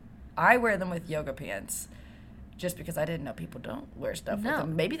like, I wear them with yoga pants. Just because I didn't know people don't wear stuff with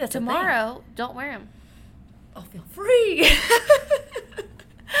them. Maybe that's tomorrow, don't wear them. I'll feel free.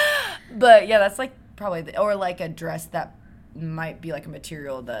 But yeah, that's like probably, or like a dress that might be like a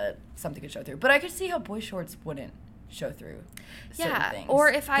material that something could show through. But I could see how boy shorts wouldn't show through certain things. Or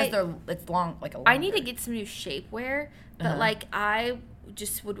if it's long, like a longer. I need to get some new shapewear, but like I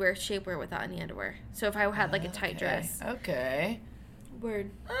just would wear shapewear without any underwear. So if I had like a tight dress. Okay.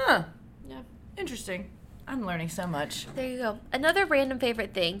 Word. Yeah. Interesting. I'm learning so much. There you go. Another random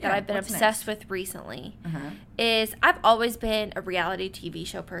favorite thing that I've been obsessed with recently Uh-huh. is I've always been a reality TV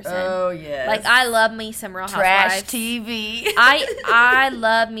show person. Oh, yes. Like, I love me some Real Housewives. Trash TV. I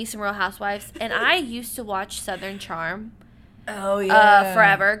love me some Real Housewives. And I used to watch Southern Charm. Oh, yeah.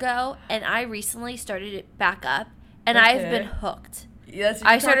 Forever ago. And I recently started it back up. And I've been hooked. Yes,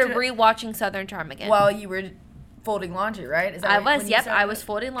 I started rewatching Southern Charm again. While you were folding laundry, right? Is that I was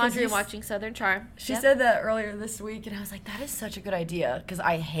folding laundry and watching Southern Charm. She said that earlier this week, and I was like, that is such a good idea, because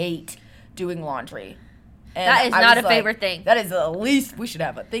I hate doing laundry. And that is not a favorite thing. That is the least we should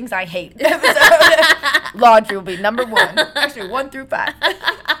have a things I hate episode. Laundry will be number 1. Actually, 1 through 5.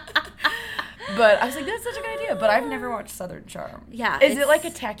 But I was like, that's such a good idea. But I've never watched Southern Charm. Yeah. Is it like a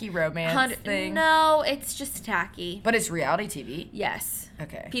tacky romance thing? No, it's just tacky. But it's reality TV? Yes.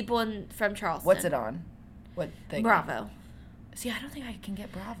 Okay. People from Charleston. What's it on? What thing? Bravo. See, I don't think I can get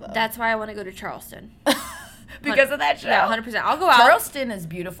Bravo. That's why I want to go to Charleston. Because of that show? Yeah, 100%. I'll go out. Charleston is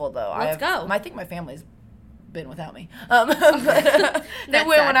beautiful, though. Let's go. I think my family's been without me. But they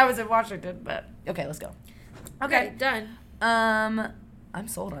went when I was in Washington, but okay, let's go. Okay, done. I'm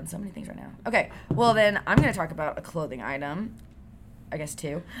sold on so many things right now. Okay, well then I'm going to talk about a clothing item. I guess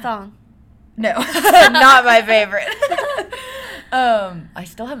 2. Thong. No, not my favorite. I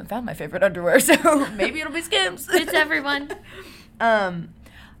still haven't found my favorite underwear, so maybe it'll be Skims. It's everyone.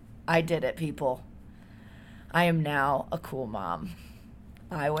 I did it, people. I am now a cool mom.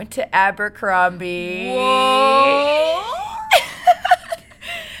 I went to Abercrombie. Whoa.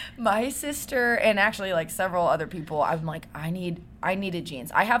 My sister and actually like several other people, I'm like, I needed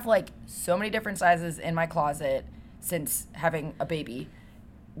jeans. I have like so many different sizes in my closet since having a baby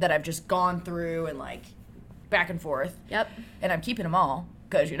that I've just gone through and like back and forth. Yep. And I'm keeping them all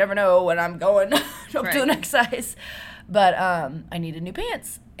because you never know when I'm going up to the next size. But I needed new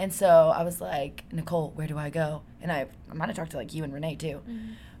pants. And so I was like, Nicole, where do I go? And I might have talked to like you and Renee too.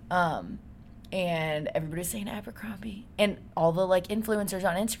 Mm-hmm. And everybody's saying Abercrombie. And all the like influencers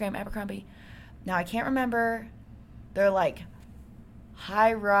on Instagram, Abercrombie. Now I can't remember. They're like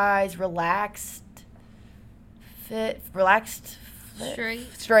high-rise, relaxed fit.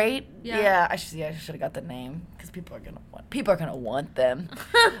 Straight. Yeah. I should have got the name because people are gonna want them.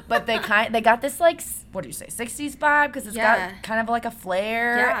 But they got this like, what do you say, 60s vibe because it's got kind of like a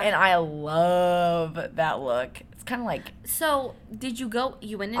flare, and I love that look. It's kind of like. So did you go?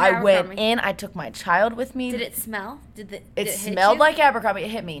 You went in. I went in. I took my child with me. Did it smell? Did it smelled like Abercrombie. It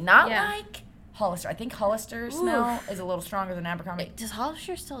hit me, not like Hollister. I think Hollister's smell is a little stronger than Abercrombie. Does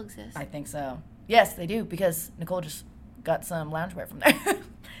Hollister still exist? I think so. Yes, they do because Nicole just got some loungewear from there.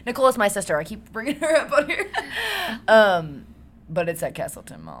 Nicole is my sister. I keep bringing her up on here. But it's at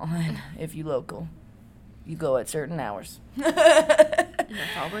Castleton Mall. And if you local, you go at certain hours.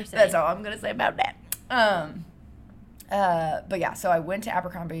 That's all we're saying. That's all I'm going to say about that. But yeah, so I went to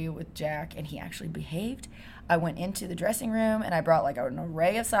Abercrombie with Jack, and he actually behaved. I went into the dressing room, and I brought like an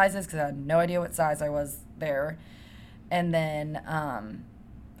array of sizes because I had no idea what size I was there. And then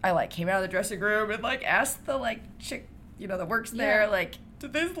I like came out of the dressing room and like asked the like chick, that works there, like,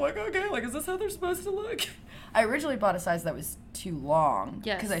 did this look okay? Like, is this how they're supposed to look? I originally bought a size that was too long.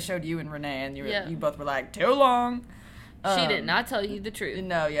 Yes. Because I showed you and Renee, and you both were like, too long. She did not tell you the truth.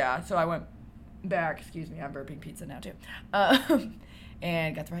 No, yeah. So I went back. Excuse me, I'm burping pizza now too.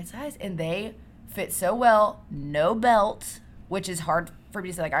 And got the right size, and they fit so well. No belt, which is hard for me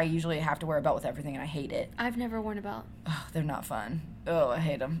to say. Like, I usually have to wear a belt with everything, and I hate it. I've never worn a belt. Oh, they're not fun. Oh, I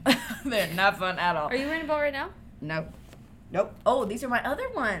hate them. They're not fun at all. Are you wearing a belt right now? Nope. Oh, these are my other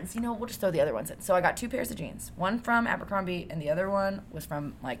ones. We'll just throw the other ones in. So I got 2 pairs of jeans. One from Abercrombie, and the other one was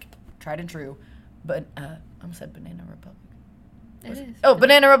from, like, Tried and True. But, I almost said Banana Republic. It is. Oh,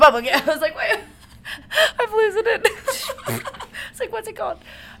 Banana Republic. Yeah, I was like, wait. I'm losing it. It's like, what's it called?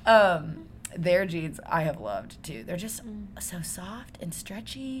 Their jeans I have loved, too. They're just so soft and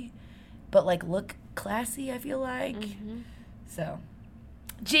stretchy, but, like, look classy, I feel like. Mm-hmm. So,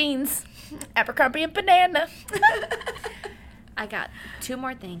 jeans, Abercrombie and Banana. I got 2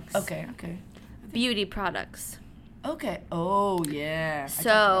 more things. Okay. Beauty products. Okay. Oh, yeah.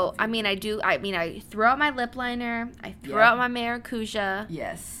 So, I throw out my lip liner. I throw out my Maracuja.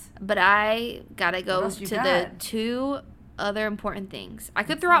 Yes. But I gotta go to the 2 other important things. I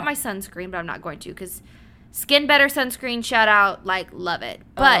could throw out my sunscreen, but I'm not going to because Skin Better sunscreen, shout out, like, love it.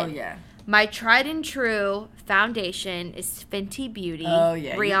 But my tried and true foundation is Fenty Beauty. Oh,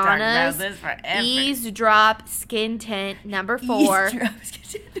 yeah. Rihanna's Ease Drop Skin Tint number 4. Ease Drop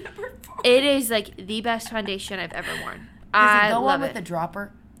Skin Tint number 4. It is, like, the best foundation I've ever worn. Does it go on with the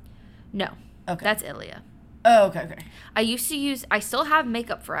dropper? No. Okay. That's Ilia. Oh, okay. I still have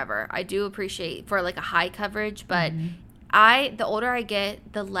Makeup Forever. I do appreciate for, like, a high coverage, but the older I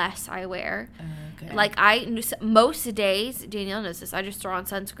get, the less I wear. Okay. Like, most days, Danielle knows this, I just throw on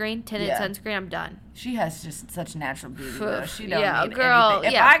sunscreen, tinted sunscreen, I'm done. She has just such natural beauty, though. She don't need girl,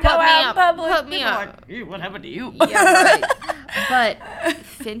 anything. If I go out in public, put me up. Like, what happened to you? Yeah, right. But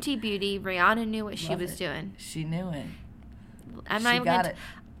Fenty Beauty, Rihanna knew what she was doing. She knew it. I'm not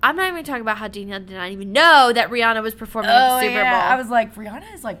even talking about how Danielle did not even know that Rihanna was performing at the Super Bowl. I was like,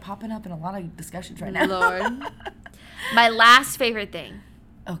 Rihanna is, like, popping up in a lot of discussions right now. Lord. My last favorite thing.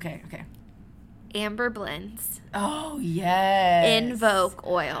 Okay. Amber Blends. Oh, yes. Invoke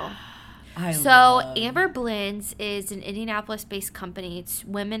oil. Amber Blends is an Indianapolis-based company. It's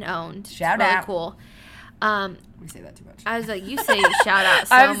women-owned. Shout out. Really cool. We say that too much. I was like, you say shout out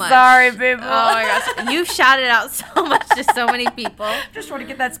so I'm much. I'm sorry, people. Oh, my gosh. You shouted out so much to so many people. Just trying to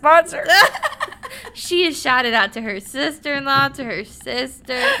get that sponsor. She has shouted out to her sister-in-law, to her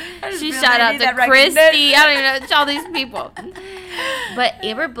sister. She shouted out to Christy. I don't even know. It's all these people. But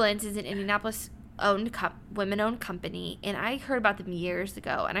Amber Blends is an Indianapolis-owned, women-owned company, and I heard about them years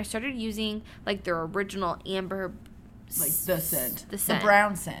ago, and I started using, like, their original Amber, like, the scent. The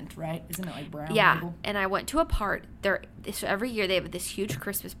brown scent, right? Isn't it, like, brown? Yeah, label? and I went to a part. So every year they have this huge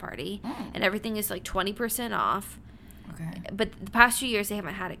Christmas party, and everything is, like, 20% off. Okay. But the past few years, they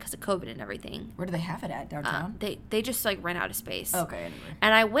haven't had it because of COVID and everything. Where do they have it at? Downtown? They just, like, ran out of space. Okay, anyway.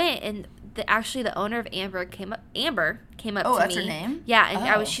 And I went, and the owner of Amber came up to me. Oh, that's her name?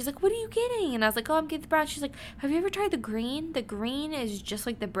 Yeah, and she's like, what are you getting? And I was like, oh, I'm getting the brown. She's like, have you ever tried the green? The green is just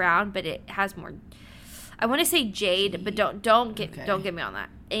like the brown, but it has more, I want to say jade, but don't get me on that.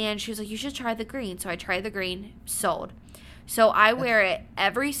 And she was like, you should try the green. So I tried the green, sold. So I wear it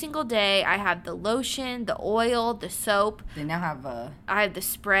every single day. I have the lotion, the oil, the soap. They now have I have the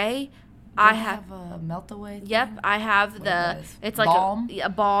spray. I have a melt away thing? Yep, I have it's like balm? a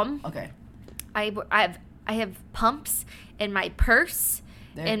balm. Okay. I have pumps in my purse.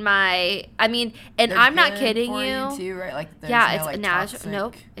 I'm not kidding you. Too, right? Like, it's natural.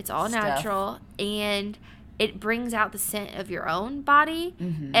 Nope, it's all natural, and it brings out the scent of your own body.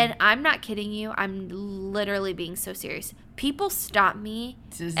 Mm-hmm. And I'm not kidding you. I'm literally being so serious. People stop me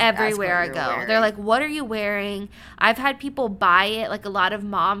everywhere I go. They're like, what are you wearing? I've had people buy it. Like, a lot of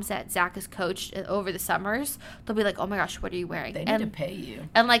moms that Zach has coached over the summers, they'll be like, oh my gosh, what are you wearing? They need to pay you.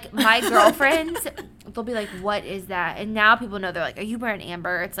 And, like, my girlfriends, they'll be like, what is that? And now people know. They're like, are you wearing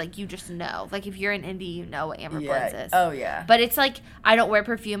Amber? It's like, you just know. Like, if you're in Indy, you know what Amber Blends is. Oh, yeah. But it's like, I don't wear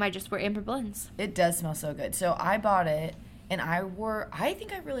perfume. I just wear Amber Blends. It does smell so good. So I bought it, and I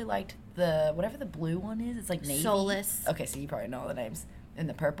think I really liked whatever the blue one is. It's like navy. Soulless. Okay, so you probably know all the names. And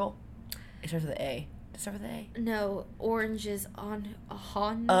the purple, it starts with an A. Does it start with an A? No, orange is on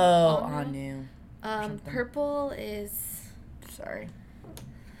Anu. Purple is. Sorry.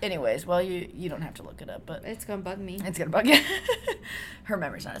 Anyways, well, you don't have to look it up, but It's gonna bug me. it's gonna bug you. Her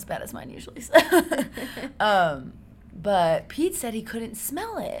memory's not as bad as mine usually. So. But Pete said he couldn't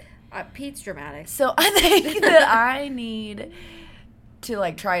smell it. Pete's dramatic. So I think that I need to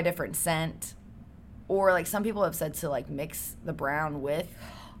like try a different scent, or like some people have said to like mix the brown with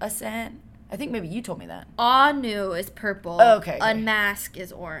a scent. I think maybe you told me that. Anu is purple. Okay. Unmask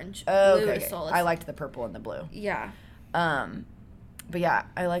is orange. Okay. Blue is Solace. I liked the purple and the blue. Yeah. But yeah,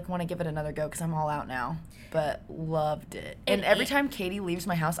 I like want to give it another go because I'm all out now. But loved it. And every time Katie leaves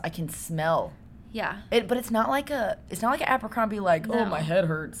my house, I can smell Yeah. it. But it's not like an Abercrombie like oh No. my head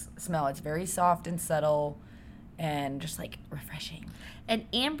hurts smell. It's very soft and subtle, and just like refreshing. And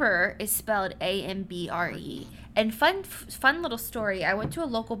Amber is spelled Ambre. And fun little story. I went to a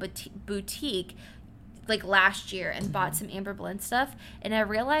local boutique like last year and bought some Amber Blend stuff, and I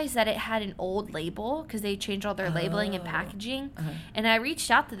realized that it had an old label because they changed all their labeling and packaging. And I reached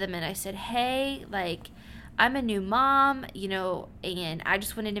out to them and I said, hey, like, I'm a new mom, you know, and I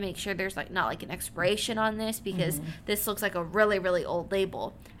just wanted to make sure there's like not like an expiration on this because this looks like a really, really old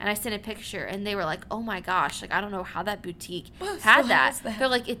label. And I sent a picture and they were like, oh my gosh, like I don't know how that boutique had that. They're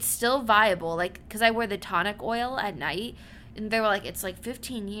like, it's still viable. Like, because I wear the tonic oil at night, and they were like, it's like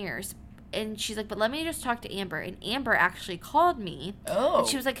 15 years. And she's like, but let me just talk to Amber. And Amber actually called me. Oh. And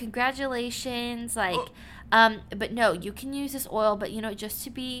she was like, congratulations. Like, but no, you can use this oil, but you know, just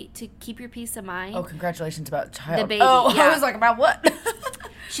to keep your peace of mind. Oh, congratulations about child. The baby, Oh, yeah. I was like, about what?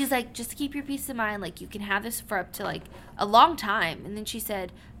 She's like, just to keep your peace of mind, like you can have this for up to like a long time. And then she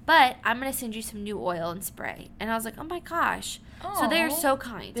said, but I'm going to send you some new oil and spray. And I was like, oh my gosh. So they're Aw. so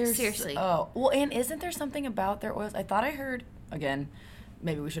kind. Seriously. Oh, well, and isn't there something about their oils? I thought I heard, again,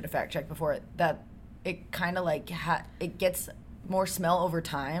 maybe we should have fact checked before it, that it kind of like, it gets more smell over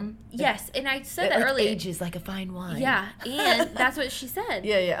time. Yes, and I said It that like earlier. ages like a fine wine. Yeah, and that's what she said.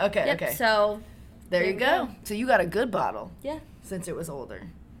 Yeah, okay, Yep, okay. so there you go. So you got a good bottle. Yeah. Since it was older.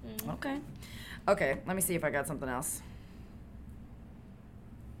 Okay. Okay, let me see if I got something else.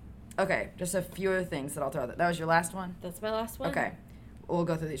 Okay, just a few other things that I'll throw out. That was your last one? That's my last one. Okay. We'll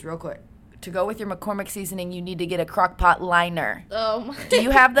go through these real quick. To go with your McCormick seasoning, you need to get a crock pot liner. Oh my. Do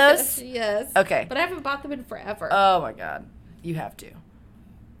you have those? Yes. Okay. But I haven't bought them in forever. Oh my God. You have to.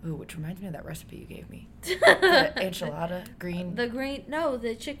 Ooh, which reminds me of that recipe you gave me. The enchilada, green. The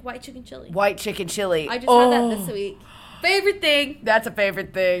white chicken chili. White chicken chili. I just had that this week. Favorite thing. That's a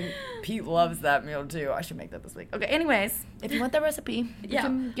favorite thing. Pete loves that meal too. I should make that this week. Okay, anyways, if you want that recipe, we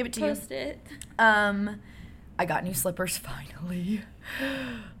can give it to Post it. I got new slippers finally.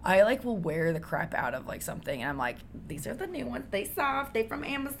 I like will wear the crap out of like something and I'm like, these are the new ones. They soft. They from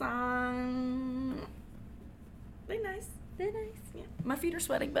Amazon. They nice. They're nice. Yeah. My feet are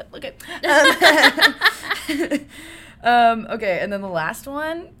sweating, but okay. Okay, and then the last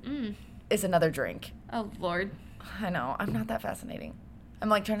one is another drink. Oh Lord. I know. I'm not that fascinating. I'm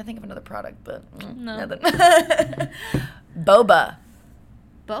like trying to think of another product, but No. nothing. Boba.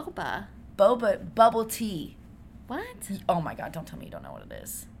 Boba. Bubble tea. What? Oh my God, don't tell me you don't know what it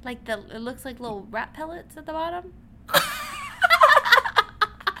is. Like it looks like little rat pellets at the bottom.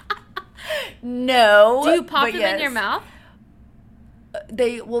 No. Do you pop but them yes. in your mouth?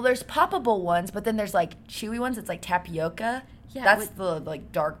 There's poppable ones, but then there's like chewy ones. It's like tapioca. Yeah, That's the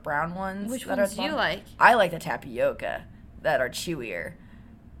like dark brown ones. Which that are ones at the do you bottom. like? I like the tapioca that are chewier.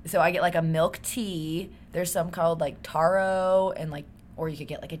 So I get like a milk tea. There's some called like taro and like, or you could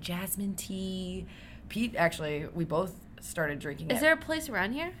get like a jasmine tea. Pete, actually, we both started drinking it. Is there a place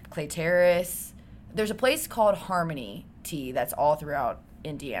around here? Clay Terrace. There's a place called Harmony Tea that's all throughout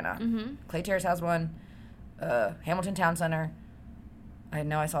Indiana. Mm-hmm. Clay Terrace has one. Hamilton Town Center. I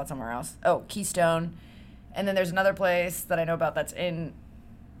know I saw it somewhere else. Oh, Keystone. And then there's another place that I know about that's in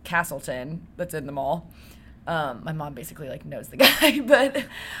Castleton that's in the mall. My mom basically like knows the guy, but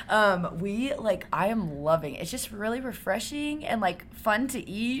I am loving it. It's just really refreshing and like fun to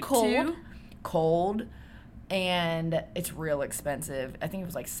eat too. Cold, and it's real expensive. I think it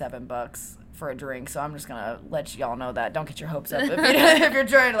was like $7 for a drink, so I'm just gonna let y'all know that. Don't get your hopes up if you're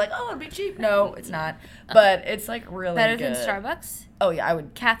trying to like, oh, it'd be cheap. No, it's not. But it's like really Better good. than Starbucks? Oh yeah, I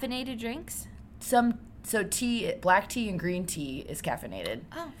would. Caffeinated drinks? So tea, black tea and green tea is caffeinated.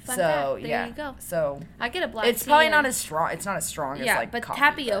 Oh, fun so fact. There yeah, you go. So I get a black it's tea. probably and- not as strong. It's not as strong as like but coffee,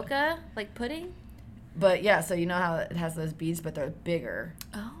 tapioca, like pudding? But yeah, so you know how it has those beads, but they're bigger.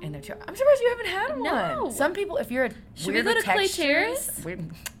 Oh. And they're I'm surprised you haven't had one. No. Some people, if you're a Should we weird go with to Clay textures-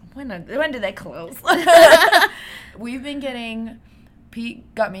 Terrace? When do they close? We've been getting.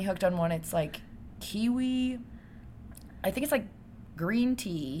 Pete got me hooked on one. It's like kiwi. I think it's like green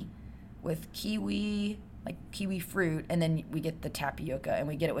tea with kiwi like kiwi fruit, and then we get the tapioca, and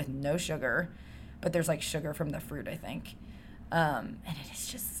we get it with no sugar, but there's like sugar from the fruit, I think. And it is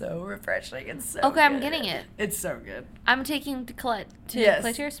just so refreshing. It's so Okay, good. I'm getting it. It's so good. I'm taking to Colette to Yes.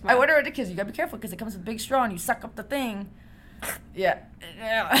 Claytears I tomorrow. wonder what it is. You gotta be careful because it comes with a big straw and you suck up the thing. Yeah.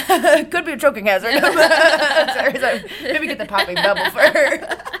 Could be a choking hazard. Sorry, maybe get the popping bubble first.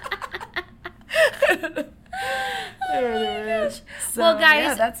 So, Well, guys,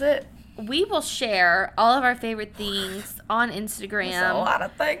 yeah, that's it. We will share all of our favorite things on Instagram. That's a lot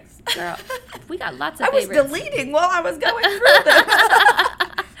of things. Girl, we got lots of I was favorites. deleting while I was going through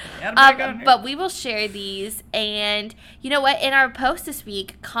them. But we will share these, and you know what? In our post this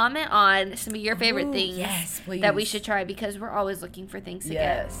week, comment on some of your favorite things that we should try, because we're always looking for things to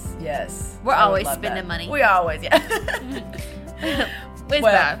get. Yes. We're I would always love spending that. money. We always, yeah. It's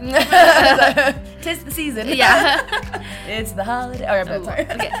Well, bad. 'tis the season. Yeah. It's the holiday. All right, but sorry.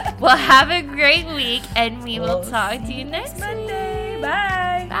 Okay. Well, have a great week, and we will We'll talk to see you next Monday. week.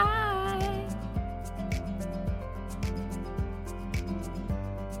 Bye. Bye.